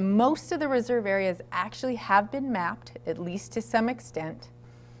that most of the reserve areas actually have been mapped, at least to some extent.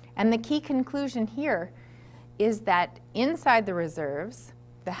 And the key conclusion here is that inside the reserves,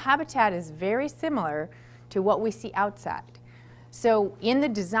 the habitat is very similar to what we see outside. So in the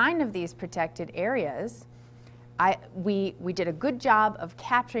design of these protected areas, we did a good job of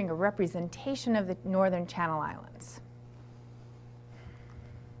capturing a representation of the northern Channel Islands.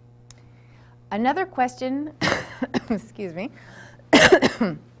 Another question, excuse me,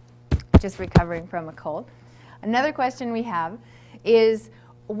 just recovering from a cold. Another question we have is,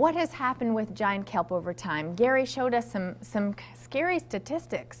 what has happened with giant kelp over time? Gary showed us some scary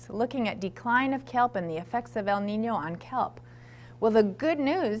statistics looking at decline of kelp and the effects of El Nino on kelp. Well, the good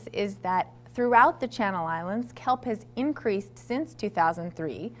news is that throughout the Channel Islands, kelp has increased since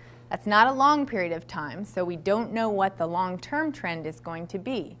 2003. That's not a long period of time, so we don't know what the long-term trend is going to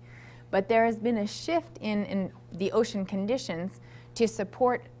be. But there has been a shift in the ocean conditions to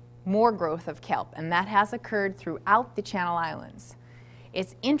support more growth of kelp, and that has occurred throughout the Channel Islands.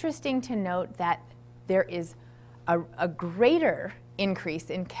 It's interesting to note that there is a greater increase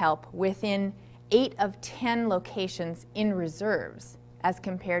in kelp within 8 of 10 locations in reserves as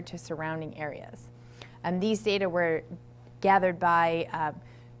compared to surrounding areas. And these data were gathered by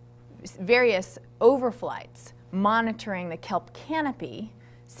various overflights monitoring the kelp canopy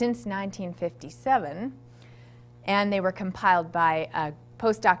since 1957, and they were compiled by a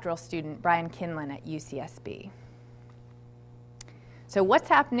postdoctoral student, Brian Kinlan at UCSB. So what's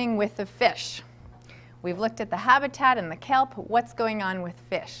happening with the fish? We've looked at the habitat and the kelp. What's going on with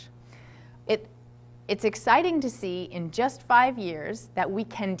fish? It's exciting to see in just 5 years that we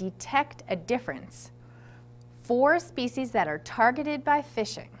can detect a difference. 4 species that are targeted by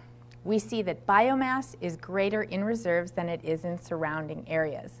fishing, we see that biomass is greater in reserves than it is in surrounding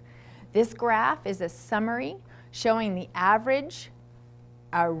areas. This graph is a summary showing the average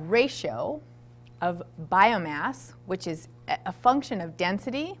ratio of biomass, which is a function of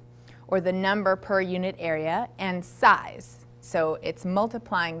density, or the number per unit area, and size. So it's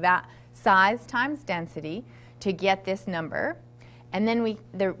multiplying that size times density to get this number. And then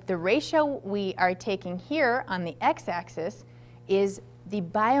the ratio we are taking here on the x-axis is the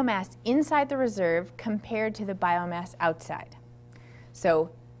biomass inside the reserve compared to the biomass outside. So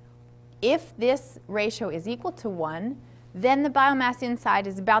if this ratio is equal to 1, then the biomass inside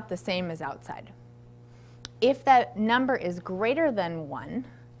is about the same as outside. If that number is greater than 1,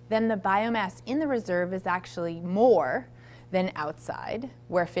 then the biomass in the reserve is actually more than outside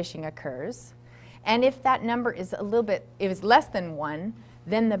where fishing occurs. And if that number is less than 1,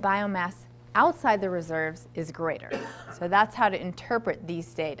 then the biomass outside the reserves is greater. So that's how to interpret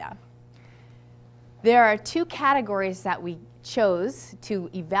these data. There are 2 categories that we chose to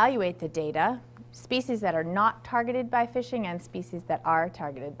evaluate the data: species that are not targeted by fishing and species that are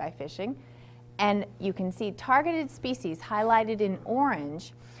targeted by fishing. And you can see targeted species highlighted in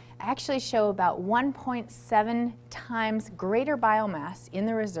orange actually show about 1.7 times greater biomass in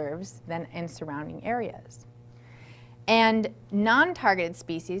the reserves than in surrounding areas. And non-targeted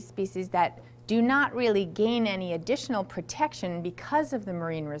species, species that do not really gain any additional protection because of the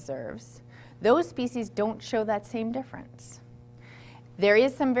marine reserves, those species don't show that same difference. There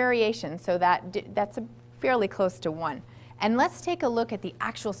is some variation, so that's fairly close to 1. And let's take a look at the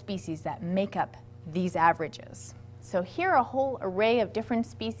actual species that make up these averages. So here are a whole array of different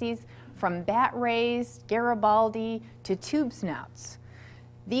species, from bat rays, Garibaldi, to tube snouts.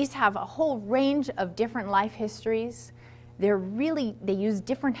 These have a whole range of different life histories. They use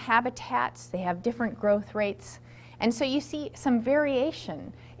different habitats, they have different growth rates, and so you see some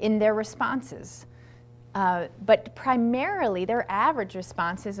variation in their responses. But primarily their average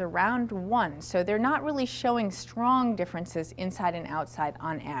response is around 1, so they're not really showing strong differences inside and outside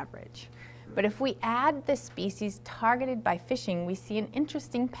on average. But if we add the species targeted by fishing, we see an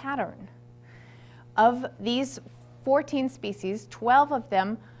interesting pattern. Of these 14 species, 12 of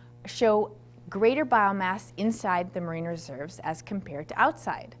them show greater biomass inside the marine reserves as compared to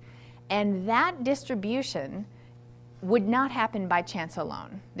outside. And that distribution would not happen by chance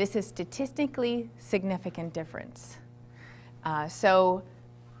alone. This is statistically significant difference. So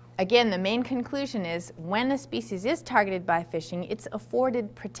again, the main conclusion is when a species is targeted by fishing, it's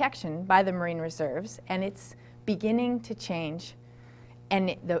afforded protection by the marine reserves, and it's beginning to change,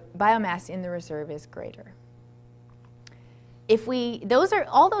 and the biomass in the reserve is greater.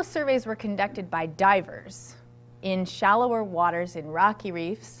 All those surveys were conducted by divers in shallower waters in rocky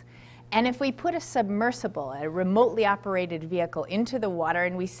reefs. And if we put a submersible, a remotely operated vehicle, into the water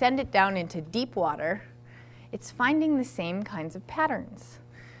and we send it down into deep water, it's finding the same kinds of patterns.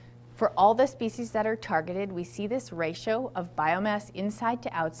 For all the species that are targeted, we see this ratio of biomass inside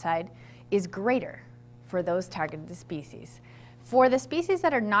to outside is greater for those targeted species. For the species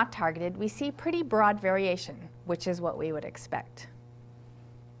that are not targeted, we see pretty broad variation, which is what we would expect.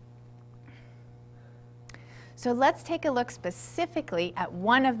 So let's take a look specifically at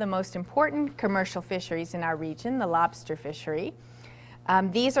one of the most important commercial fisheries in our region, the lobster fishery.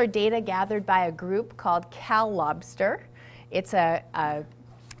 These are data gathered by a group called Cal Lobster. It's a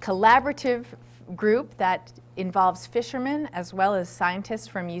collaborative group that involves fishermen as well as scientists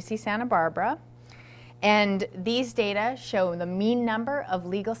from UC Santa Barbara. And these data show the mean number of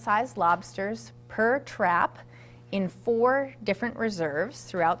legal-sized lobsters per trap in 4 different reserves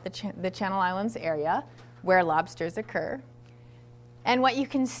throughout the Channel Islands area where lobsters occur. And what you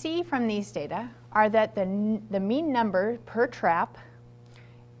can see from these data are that the mean number per trap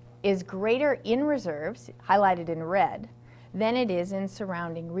is greater in reserves, highlighted in red, than it is in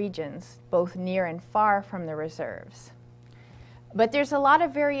surrounding regions, both near and far from the reserves. But there's a lot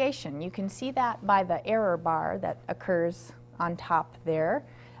of variation. You can see that by the error bar that occurs on top there.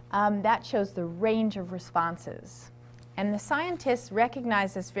 That shows the range of responses. And the scientists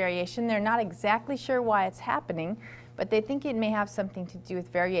recognize this variation. They're not exactly sure why it's happening, but they think it may have something to do with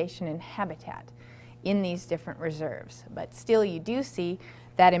variation in habitat in these different reserves. But still, you do see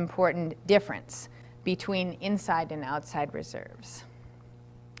that important difference between inside and outside reserves.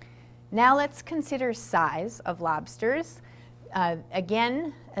 Now let's consider size of lobsters.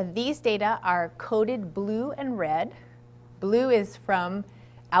 Again, these data are coded blue and red. Blue is from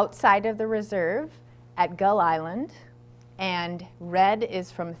outside of the reserve at Gull Island, and red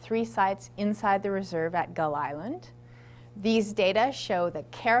is from 3 sites inside the reserve at Gull Island. These data show the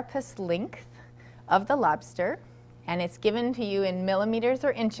carapace length of the lobster, and it's given to you in millimeters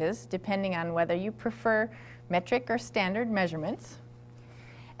or inches, depending on whether you prefer metric or standard measurements.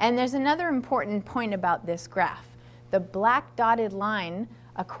 And there's another important point about this graph. The black dotted line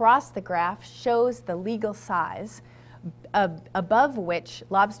across the graph shows the legal size above which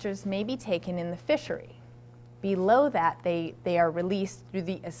lobsters may be taken in the fishery. Below that, they are released through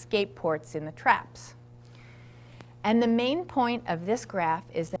the escape ports in the traps. And the main point of this graph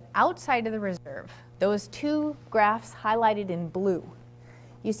is that outside of the reserve, those 2 graphs highlighted in blue,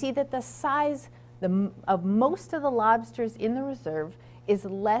 you see that the size of most of the lobsters in the reserve is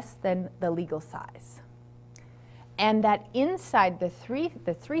less than the legal size. And that inside the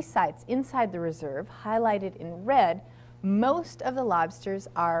three sites inside the reserve, highlighted in red, most of the lobsters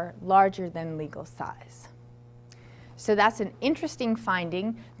are larger than legal size. So that's an interesting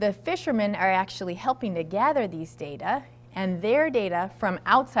finding. The fishermen are actually helping to gather these data, and their data from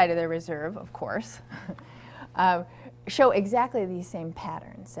outside of the reserve, of course, show exactly these same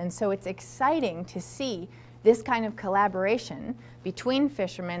patterns. And so it's exciting to see this kind of collaboration between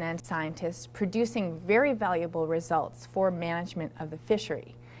fishermen and scientists producing very valuable results for management of the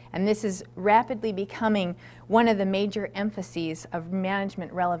fishery. And this is rapidly becoming one of the major emphases of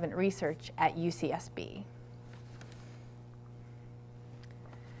management relevant research at UCSB.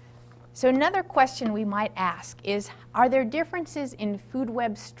 So another question we might ask is, are there differences in food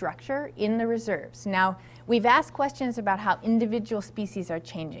web structure in the reserves? Now, we've asked questions about how individual species are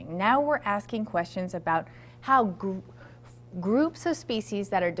changing. Now we're asking questions about how groups of species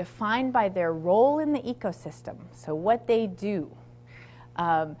that are defined by their role in the ecosystem, so what they do,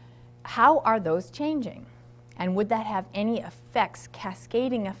 how are those changing? And would that have any effects,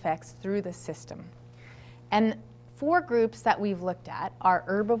 cascading effects through the system? And 4 groups that we've looked at are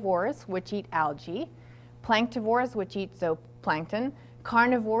herbivores, which eat algae, planktivores, which eat zooplankton,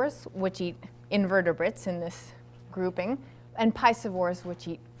 carnivores, which eat invertebrates in this grouping, and piscivores, which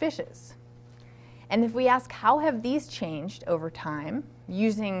eat fishes. And if we ask how have these changed over time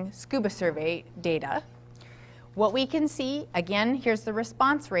using scuba survey data, what we can see, again, here's the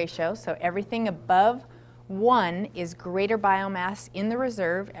response ratio. So everything above 1 is greater biomass in the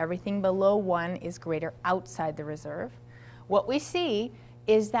reserve. Everything below 1 is greater outside the reserve. What we see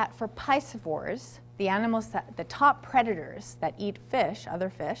is that for piscivores, the animals the top predators that eat fish, other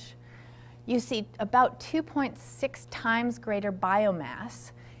fish, you see about 2.6 times greater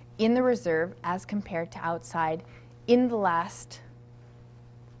biomass in the reserve as compared to outside in the last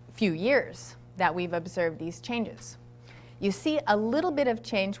few years that we've observed these changes. You see a little bit of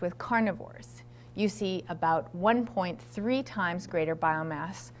change with carnivores. You see about 1.3 times greater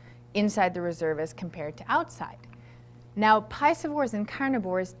biomass inside the reserve as compared to outside. Now, piscivores and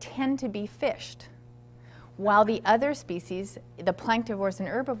carnivores tend to be fished, while the other species, the planktivores and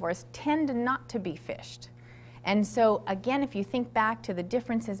herbivores, tend not to be fished. And so, again, if you think back to the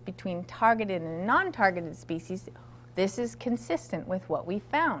differences between targeted and non-targeted species, this is consistent with what we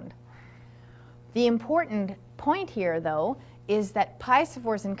found. The important point here, though, is that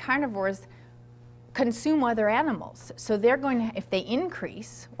piscivores and carnivores consume other animals. So they're going to, if they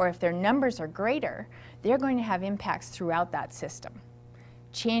increase, or if their numbers are greater, they're going to have impacts throughout that system,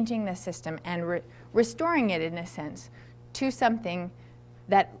 changing the system and restoring it, in a sense, to something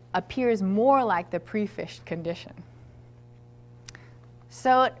that appears more like the pre-fished condition.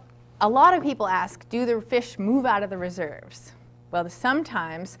 So a lot of people ask, do the fish move out of the reserves? Well,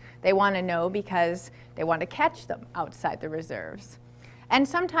 sometimes they want to know because they want to catch them outside the reserves. And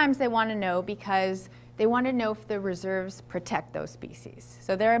sometimes they want to know because they want to know if the reserves protect those species.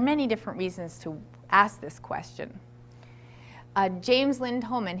 So there are many different reasons to ask this question. James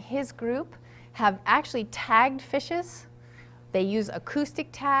Lindholm and his group have actually tagged fishes. They use acoustic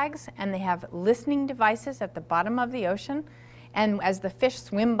tags, and they have listening devices at the bottom of the ocean. And as the fish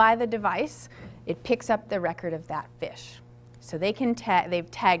swim by the device, it picks up the record of that fish. So they can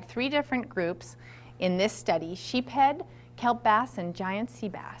they've tagged 3 different groups in this study: sheephead, kelp bass, and giant sea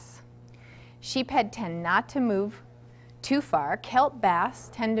bass. Sheephead tend not to move too far. Kelp bass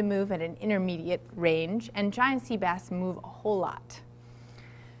tend to move at an intermediate range, and giant sea bass move a whole lot.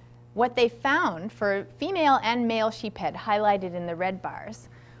 What they found for female and male sheephead, highlighted in the red bars,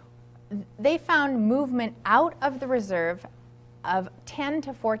 they found movement out of the reserve of 10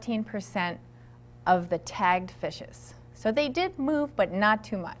 to 14% of the tagged fishes. So they did move, but not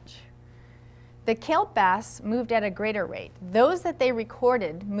too much. The kelp bass moved at a greater rate. Those that they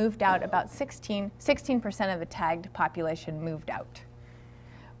recorded moved out about 16% of the tagged population moved out.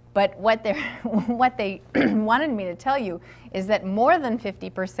 But what they wanted me to tell you is that more than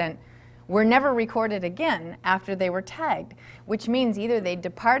 50% were never recorded again after they were tagged, which means either they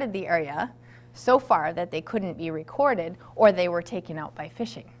departed the area so far that they couldn't be recorded, or they were taken out by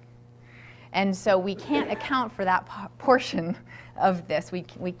fishing. And so we can't account for that portion of this. We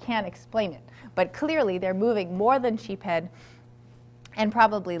can't explain it. But clearly they're moving more than sheephead and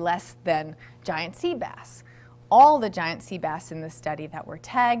probably less than giant sea bass. All the giant sea bass in the study that were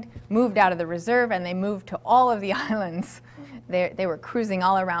tagged moved out of the reserve, and they moved to all of the islands. They were cruising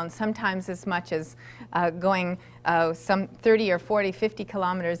all around, sometimes as much as going some 30 or 40, 50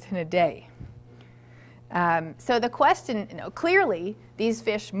 kilometers in a day. So the question, clearly these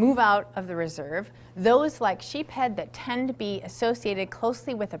fish move out of the reserve. Those like sheephead that tend to be associated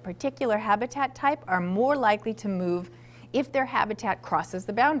closely with a particular habitat type are more likely to move if their habitat crosses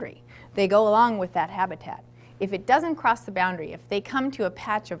the boundary. They go along with that habitat. if it doesn't cross the boundary, if they come to a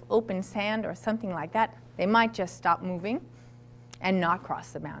patch of open sand or something like that, they might just stop moving and not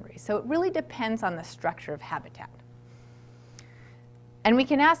cross the boundary. So it really depends on the structure of habitat. And we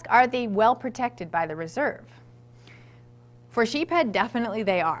can ask, are they well protected by the reserve? For sheephead, definitely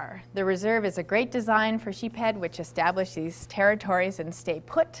they are. The reserve is a great design for sheephead, which establish these territories and stay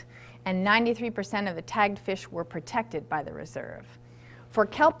put, and 93% of the tagged fish were protected by the reserve. For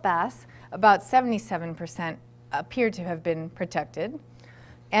kelp bass, about 77% appear to have been protected.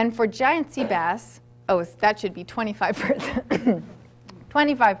 And for giant sea bass, oh, that should be 25%.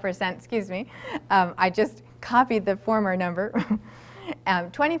 25%, excuse me. I just copied the former number.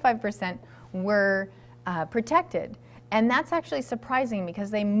 25% were protected. And that's actually surprising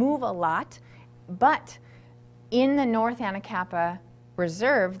because they move a lot. But in the North Anacapa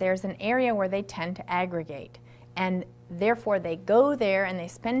Reserve, there's an area where they tend to aggregate. And therefore, they go there and they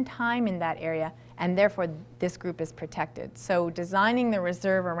spend time in that area, and therefore this group is protected. So designing the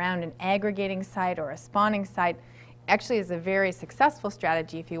reserve around an aggregating site or a spawning site actually is a very successful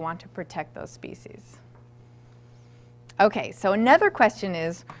strategy if you want to protect those species. Okay, so another question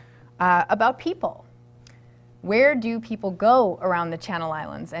is about people. Where do people go around the Channel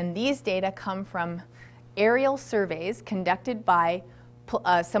Islands? And these data come from aerial surveys conducted by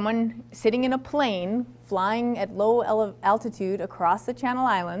someone sitting in a plane flying at low altitude across the Channel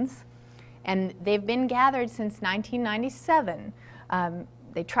Islands. And they've been gathered since 1997.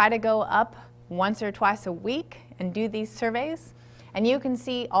 They try to go up once or twice a week and do these surveys. And you can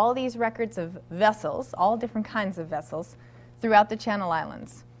see all these records of vessels, all different kinds of vessels, throughout the Channel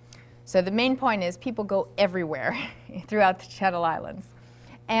Islands. So the main point is people go everywhere throughout the Channel Islands.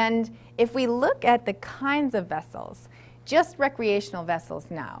 And if we look at the kinds of vessels, just recreational vessels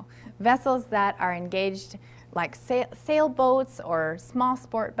now, vessels that are engaged like sailboats or small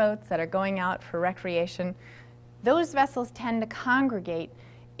sport boats that are going out for recreation, those vessels tend to congregate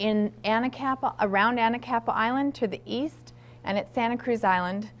in Anacapa, around Anacapa Island to the east, and at Santa Cruz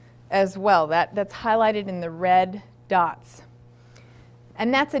Island as well. That's highlighted in the red dots.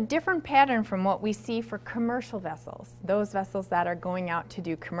 And that's a different pattern from what we see for commercial vessels, those vessels that are going out to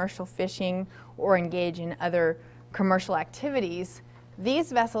do commercial fishing or engage in other commercial activities.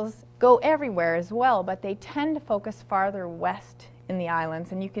 These vessels go everywhere as well, but they tend to focus farther west in the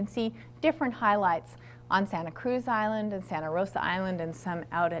islands. And you can see different highlights on Santa Cruz Island and Santa Rosa Island and some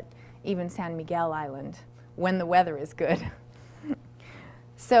out at even San Miguel Island when the weather is good.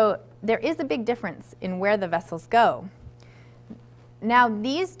 So there is a big difference in where the vessels go. Now,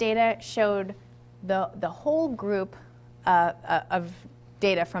 these data showed the whole group of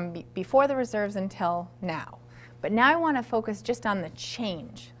data from before the reserves until now. But now I want to focus just on the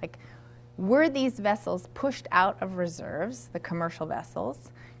change. Like, were these vessels pushed out of reserves, the commercial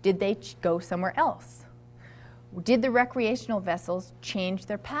vessels? Did they go somewhere else? Did the recreational vessels change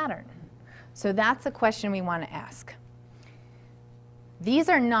their pattern? So that's a question we want to ask. These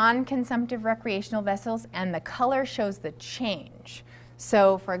are non-consumptive recreational vessels, and the color shows the change.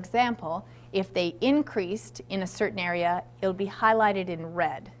 So, for example, if they increased in a certain area, it'll be highlighted in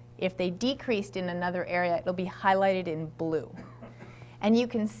red. If they decreased in another area, it'll be highlighted in blue. And you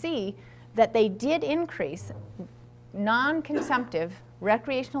can see that they did increase non-consumptive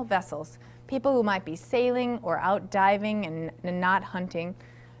recreational vessels, people who might be sailing or out diving and not hunting.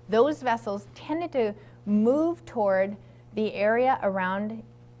 Those vessels tended to move toward the area around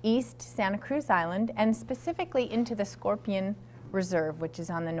East Santa Cruz Island and specifically into the Scorpion Reserve, which is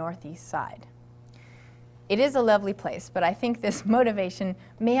on the northeast side. It is a lovely place, but I think this motivation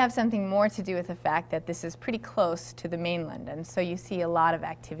may have something more to do with the fact that this is pretty close to the mainland, and so you see a lot of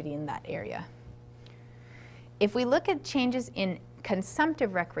activity in that area. If we look at changes in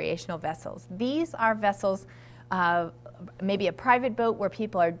consumptive recreational vessels, these are vessels, maybe a private boat where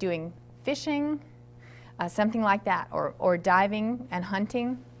people are doing fishing, something like that, or diving and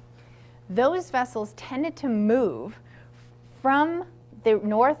hunting. Those vessels tended to move from the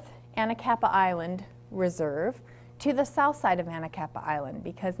North Anacapa Island Reserve to the south side of Anacapa Island,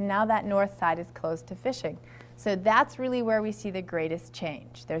 because now that north side is closed to fishing. So that's really where we see the greatest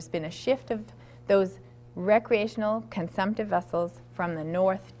change. There's been a shift of those recreational consumptive vessels from the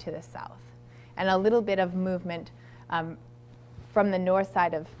north to the south, and a little bit of movement from the north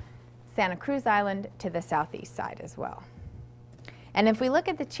side of Santa Cruz Island to the southeast side as well. And if we look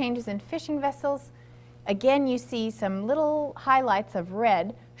at the changes in fishing vessels, again you see some little highlights of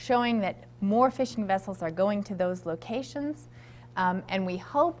red showing that more fishing vessels are going to those locations. And we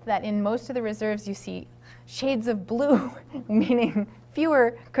hope that in most of the reserves you see shades of blue, meaning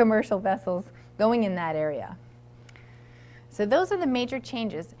fewer commercial vessels going in that area. So those are the major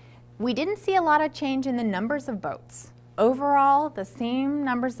changes. We didn't see a lot of change in the numbers of boats. Overall, the same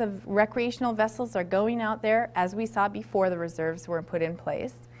numbers of recreational vessels are going out there as we saw before the reserves were put in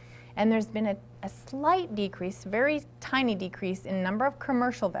place. And there's been a slight decrease, very tiny decrease in number of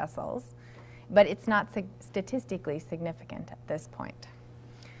commercial vessels, but it's not statistically significant at this point.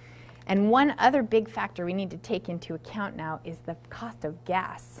 And one other big factor we need to take into account now is the cost of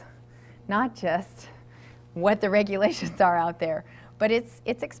gas, not just what the regulations are out there, but it's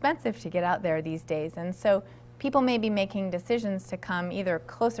expensive to get out there these days. And so people may be making decisions to come either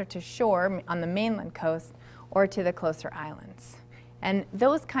closer to shore on the mainland coast or to the closer islands. And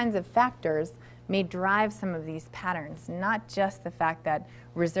those kinds of factors may drive some of these patterns, not just the fact that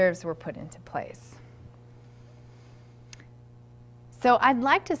reserves were put into place. So I'd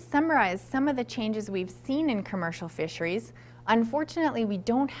like to summarize some of the changes we've seen in commercial fisheries. Unfortunately, we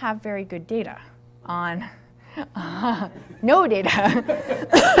don't have very good data on, no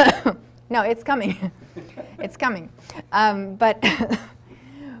data. No, it's coming. It's coming. But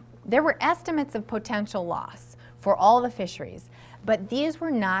there were estimates of potential loss for all the fisheries, but these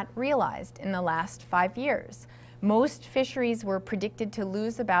were not realized in the last 5 years. Most fisheries were predicted to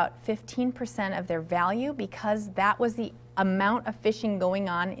lose about 15% of their value because that was the amount of fishing going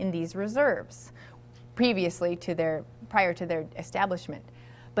on in these reserves prior to their establishment.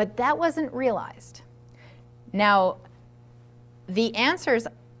 But that wasn't realized. Now, the answers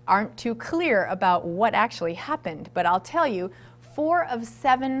aren't too clear about what actually happened, but I'll tell you, 4 of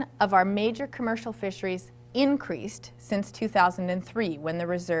 7 of our major commercial fisheries increased since 2003 when the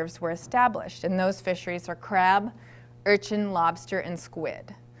reserves were established, and those fisheries are crab, urchin, lobster, and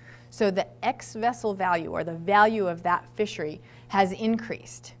squid. So the ex-vessel value, or the value of that fishery, has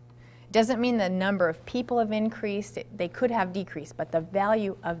increased. Doesn't mean the number of people have increased, they could have decreased, but the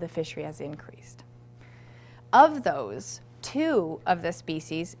value of the fishery has increased. Of those, 2 of the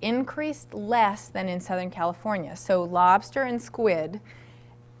species increased less than in Southern California. So lobster and squid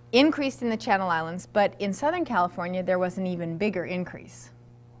increased in the Channel Islands, but in Southern California there was an even bigger increase.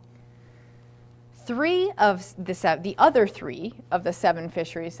 3 of the other 3 of the 7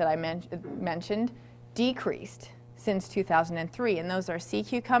 fisheries that I mentioned decreased since 2003, and those are sea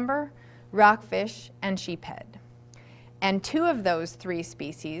cucumber, rockfish, and sheephead. And 2 of those 3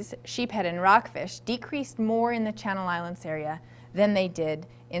 species, sheephead and rockfish, decreased more in the Channel Islands area than they did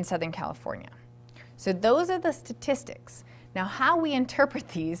in Southern California. So those are the statistics. Now, how we interpret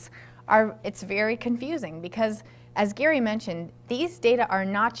these it's very confusing because, as Gary mentioned, these data are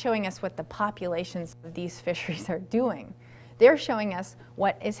not showing us what the populations of these fisheries are doing. They're showing us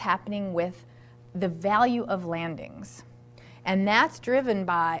what is happening with the value of landings. And that's driven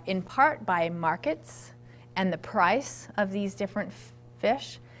in part by markets and the price of these different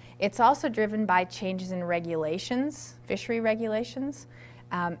fish. It's also driven by changes in regulations, fishery regulations.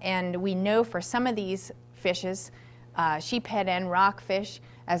 And we know for some of these fishes, sheephead and rockfish,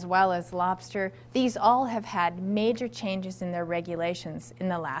 as well as lobster, these all have had major changes in their regulations in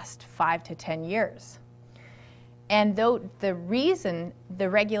the last 5 to 10 years. And though the reason the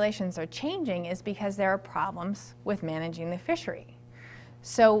regulations are changing is because there are problems with managing the fishery.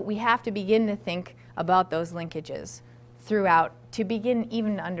 So we have to begin to think about those linkages throughout to begin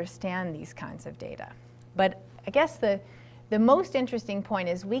even to understand these kinds of data. But I guess the most interesting point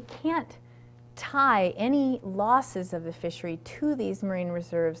is we can't tie any losses of the fishery to these marine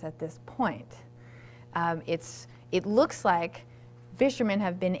reserves at this point. It looks like fishermen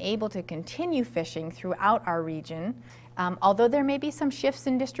have been able to continue fishing throughout our region, although there may be some shifts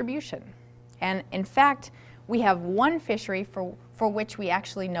in distribution. And in fact, we have one fishery for which we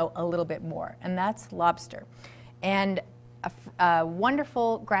actually know a little bit more, and that's lobster. And a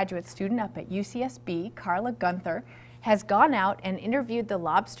wonderful graduate student up at UCSB, Carla Gunther, has gone out and interviewed the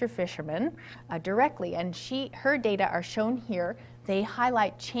lobster fishermen directly, and her data are shown here. They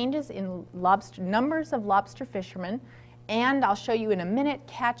highlight changes in numbers of lobster fishermen, and I'll show you in a minute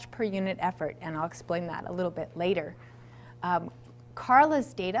catch per unit effort, and I'll explain that a little bit later.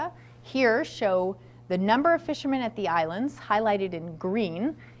 Carla's data here show the number of fishermen at the islands, highlighted in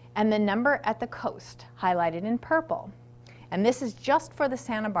green, and the number at the coast, highlighted in purple. And this is just for the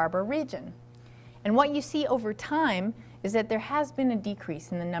Santa Barbara region. And what you see over time is that there has been a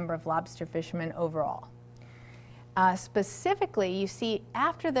decrease in the number of lobster fishermen overall. Specifically, you see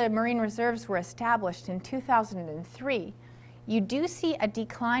after the marine reserves were established in 2003, you do see a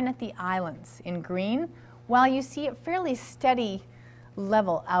decline at the islands in green, while you see a fairly steady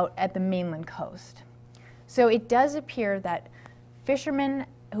level out at the mainland coast. So it does appear that fishermen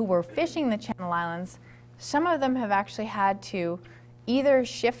who were fishing the Channel Islands, some of them have actually had to either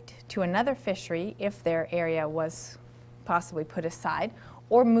shift to another fishery if their area was possibly put aside,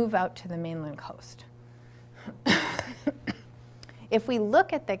 or move out to the mainland coast. If we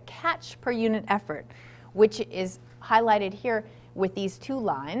look at the catch per unit effort, which is highlighted here with these two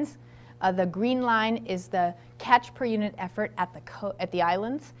lines, the green line is the catch per unit effort at the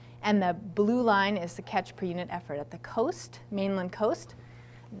islands, and the blue line is the catch per unit effort at the coast, mainland coast.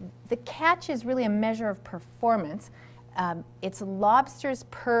 The catch is really a measure of performance. It's lobsters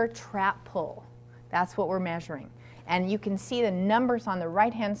per trap pull. That's what we're measuring. And you can see the numbers on the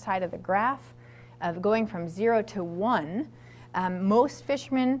right-hand side of the graph going from 0 to 1. Most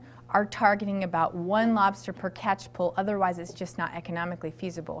fishermen are targeting about 1 lobster per catch pull. Otherwise, it's just not economically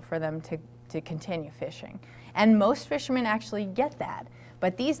feasible for them to continue fishing. And most fishermen actually get that.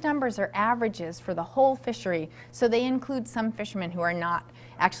 But these numbers are averages for the whole fishery, so they include some fishermen who are not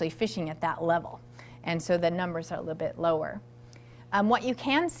actually fishing at that level. And so the numbers are a little bit lower. What you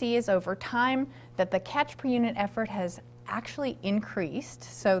can see is over time that the catch per unit effort has actually increased,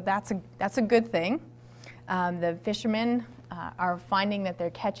 so that's a good thing. The fishermen are finding that they're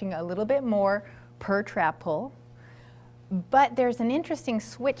catching a little bit more per trap pull. But there's an interesting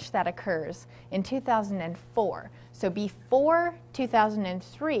switch that occurs in 2004. So before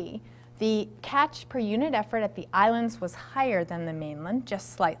 2003, the catch per unit effort at the islands was higher than the mainland,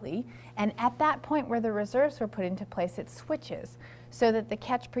 just slightly. And at that point where the reserves were put into place, it switches so that the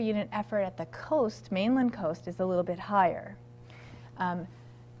catch per unit effort at the coast, mainland coast, is a little bit higher.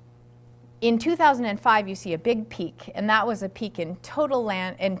 In 2005, you see a big peak, and that was a peak in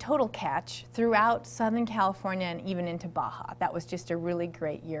total catch throughout Southern California and even into Baja. That was just a really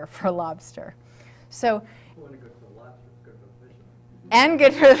great year for lobster. So, Good for the lobster, good for the fishermen. and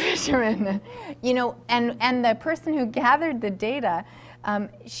good for the fishermen. You know, and the person who gathered the data,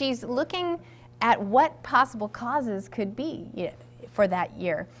 she's looking at what possible causes could be for that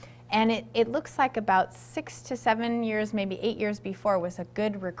year. And it looks like about 6 to 7 years, maybe 8 years before, was a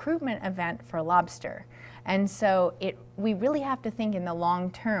good recruitment event for lobster. And so we really have to think in the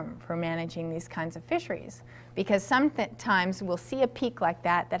long term for managing these kinds of fisheries, because sometimes we'll see a peak like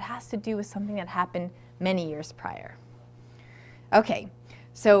that that has to do with something that happened many years prior. Okay,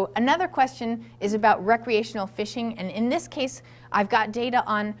 so another question is about recreational fishing, and in this case, I've got data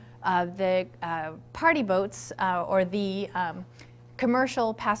on the party boats or the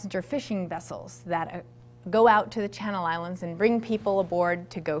commercial passenger fishing vessels that go out to the Channel Islands and bring people aboard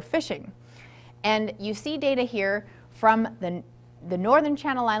to go fishing. And you see data here from the northern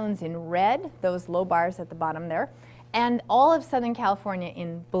Channel Islands in red, those low bars at the bottom there, and all of Southern California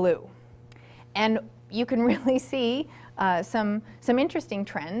in blue. And you can really see some interesting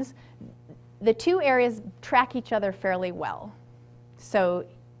trends. The two areas track each other fairly well. So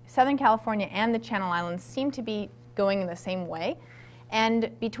Southern California and the Channel Islands seem to be going in the same way.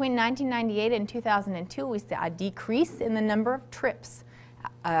 And between 1998 and 2002, we saw a decrease in the number of trips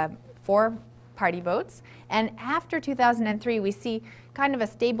for party boats. And after 2003, we see kind of a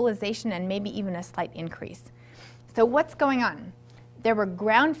stabilization and maybe even a slight increase. So what's going on? There were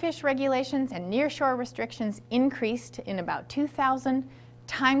ground fish regulations and nearshore restrictions increased in about 2000.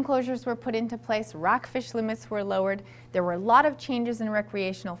 Time closures were put into place. Rockfish limits were lowered. There were a lot of changes in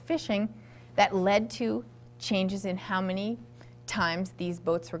recreational fishing that led to changes in how many times these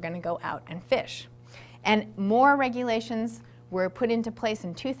boats were going to go out and fish. And more regulations were put into place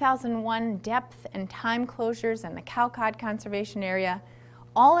in 2001, depth and time closures and the Cowcod Conservation Area.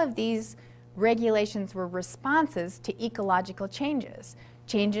 All of these regulations were responses to ecological changes,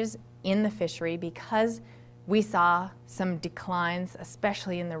 changes in the fishery, because we saw some declines,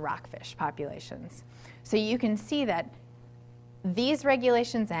 especially in the rockfish populations. So you can see that these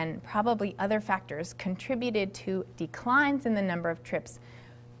regulations and probably other factors contributed to declines in the number of trips.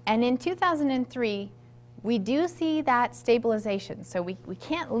 And in 2003, we do see that stabilization. So we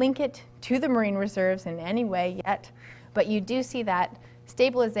can't link it to the marine reserves in any way yet, but you do see that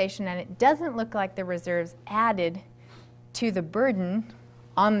stabilization, and it doesn't look like the reserves added to the burden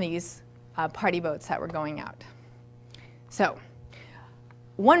on these party boats that were going out. So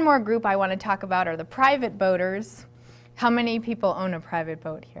one more group I want to talk about are the private boaters. How many people own a private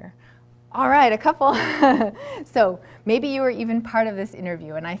boat here? All right, a couple. So maybe you were even part of this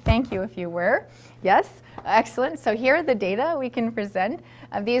interview, and I thank you if you were. Yes, excellent. So here are the data we can present.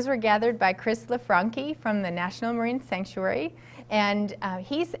 These were gathered by Chris LaFranchi from the National Marine Sanctuary, and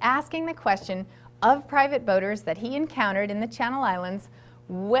he's asking the question of private boaters that he encountered in the Channel Islands,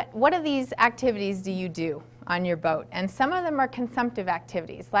 what of these activities do you do on your boat? And some of them are consumptive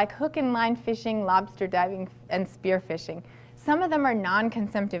activities, like hook and line fishing, lobster diving, and spear fishing. Some of them are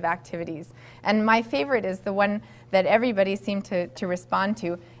non-consumptive activities. And my favorite is the one that everybody seemed to respond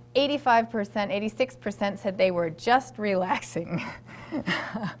to. 85%, 86% said they were just relaxing.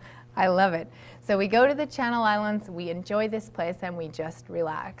 I love it. So we go to the Channel Islands, we enjoy this place, and we just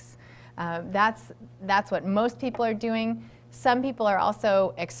relax. That's what most people are doing. Some people are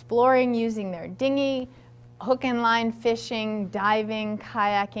also exploring using their dinghy, hook and line fishing, diving,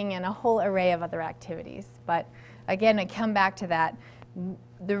 kayaking, and a whole array of other activities. But again, I come back to that.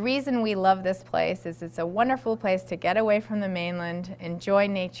 The reason we love this place is it's a wonderful place to get away from the mainland, enjoy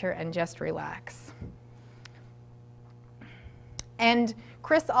nature, and just relax. And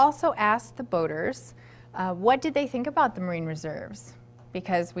Chris also asked the boaters, what did they think about the marine reserves?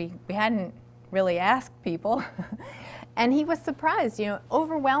 Because we hadn't really asked people. And he was surprised, you know,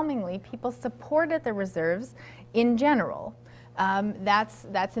 overwhelmingly people supported the reserves in general.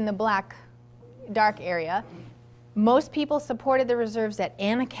 That's in the black, dark area. Most people supported the reserves at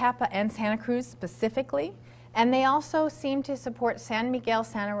Anacapa and Santa Cruz specifically, and they also seem to support San Miguel,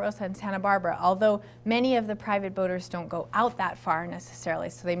 Santa Rosa, and Santa Barbara, although many of the private boaters don't go out that far necessarily,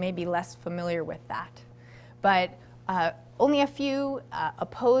 so they may be less familiar with that. But only a few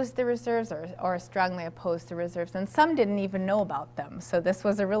opposed the reserves or strongly opposed the reserves, and some didn't even know about them. So this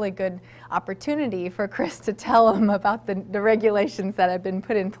was a really good opportunity for Chris to tell them about the regulations that have been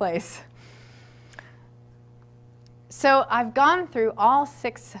put in place. So I've gone through all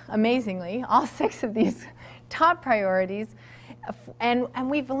six, amazingly, all six of these top priorities, and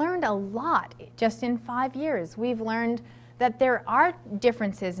we've learned a lot just in 5 years. We've learned that there are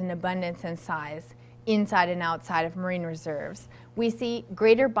differences in abundance and size inside and outside of marine reserves. We see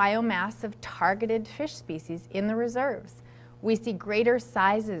greater biomass of targeted fish species in the reserves. We see greater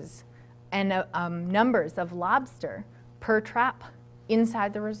sizes and numbers of lobster per trap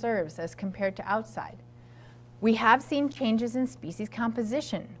inside the reserves as compared to outside. We have seen changes in species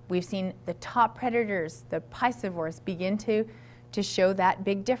composition. We've seen the top predators, the piscivores, begin to show that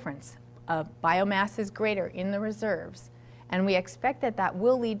big difference. Biomass is greater in the reserves, and we expect that that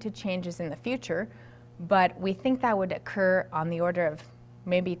will lead to changes in the future, but we think that would occur on the order of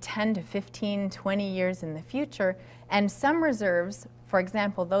maybe 10 to 15, 20 years in the future, and some reserves, for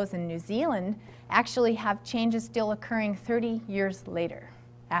example, those in New Zealand, actually have changes still occurring 30 years later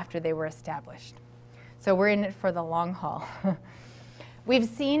after they were established. So we're in it for the long haul. We've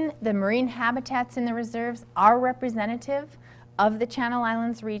seen the marine habitats in the reserves are representative of the Channel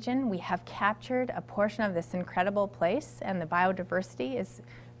Islands region. We have captured a portion of this incredible place, and the biodiversity is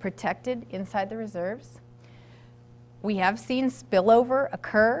protected inside the reserves. We have seen spillover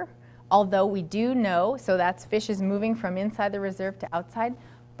occur, although we do know, so that's fishes moving from inside the reserve to outside,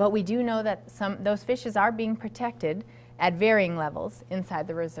 but we do know that those fishes are being protected at varying levels inside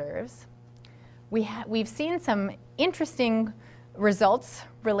the reserves. We've seen some interesting results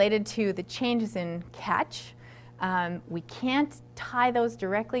related to the changes in catch. We can't tie those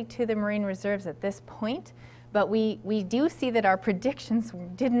directly to the marine reserves at this point, but we do see that our predictions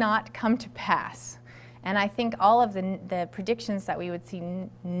did not come to pass. And I think all of the predictions that we would see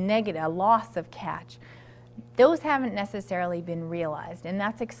negative, a loss of catch, those haven't necessarily been realized. And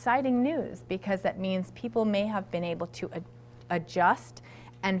that's exciting news, because that means people may have been able to adjust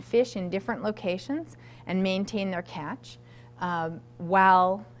and fish in different locations and maintain their catch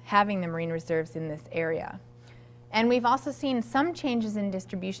while having the marine reserves in this area. And we've also seen some changes in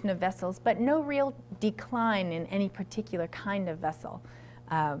distribution of vessels, but no real decline in any particular kind of vessel.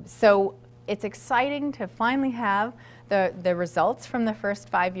 So it's exciting to finally have the results from the first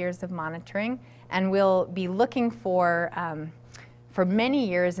 5 years of monitoring, and we'll be looking for many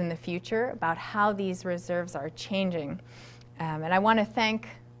years in the future about how these reserves are changing. And I want to thank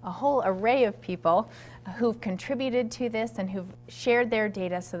a whole array of people who've contributed to this and who've shared their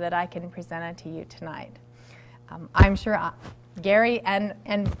data so that I can present it to you tonight. I'm sure Gary and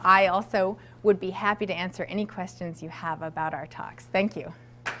I also would be happy to answer any questions you have about our talks. Thank you.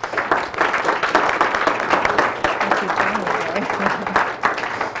 Thank you, Gary.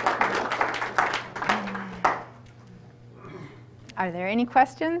 Are there any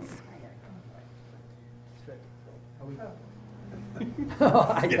questions?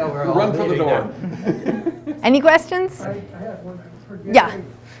 I thought we're all Run for the door. Any questions? I have one. Forgive Yeah. me.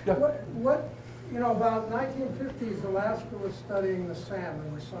 What, you know, about 1950s, Alaska was studying the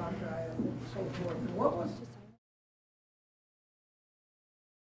salmon, the sockeye, and so forth. And what was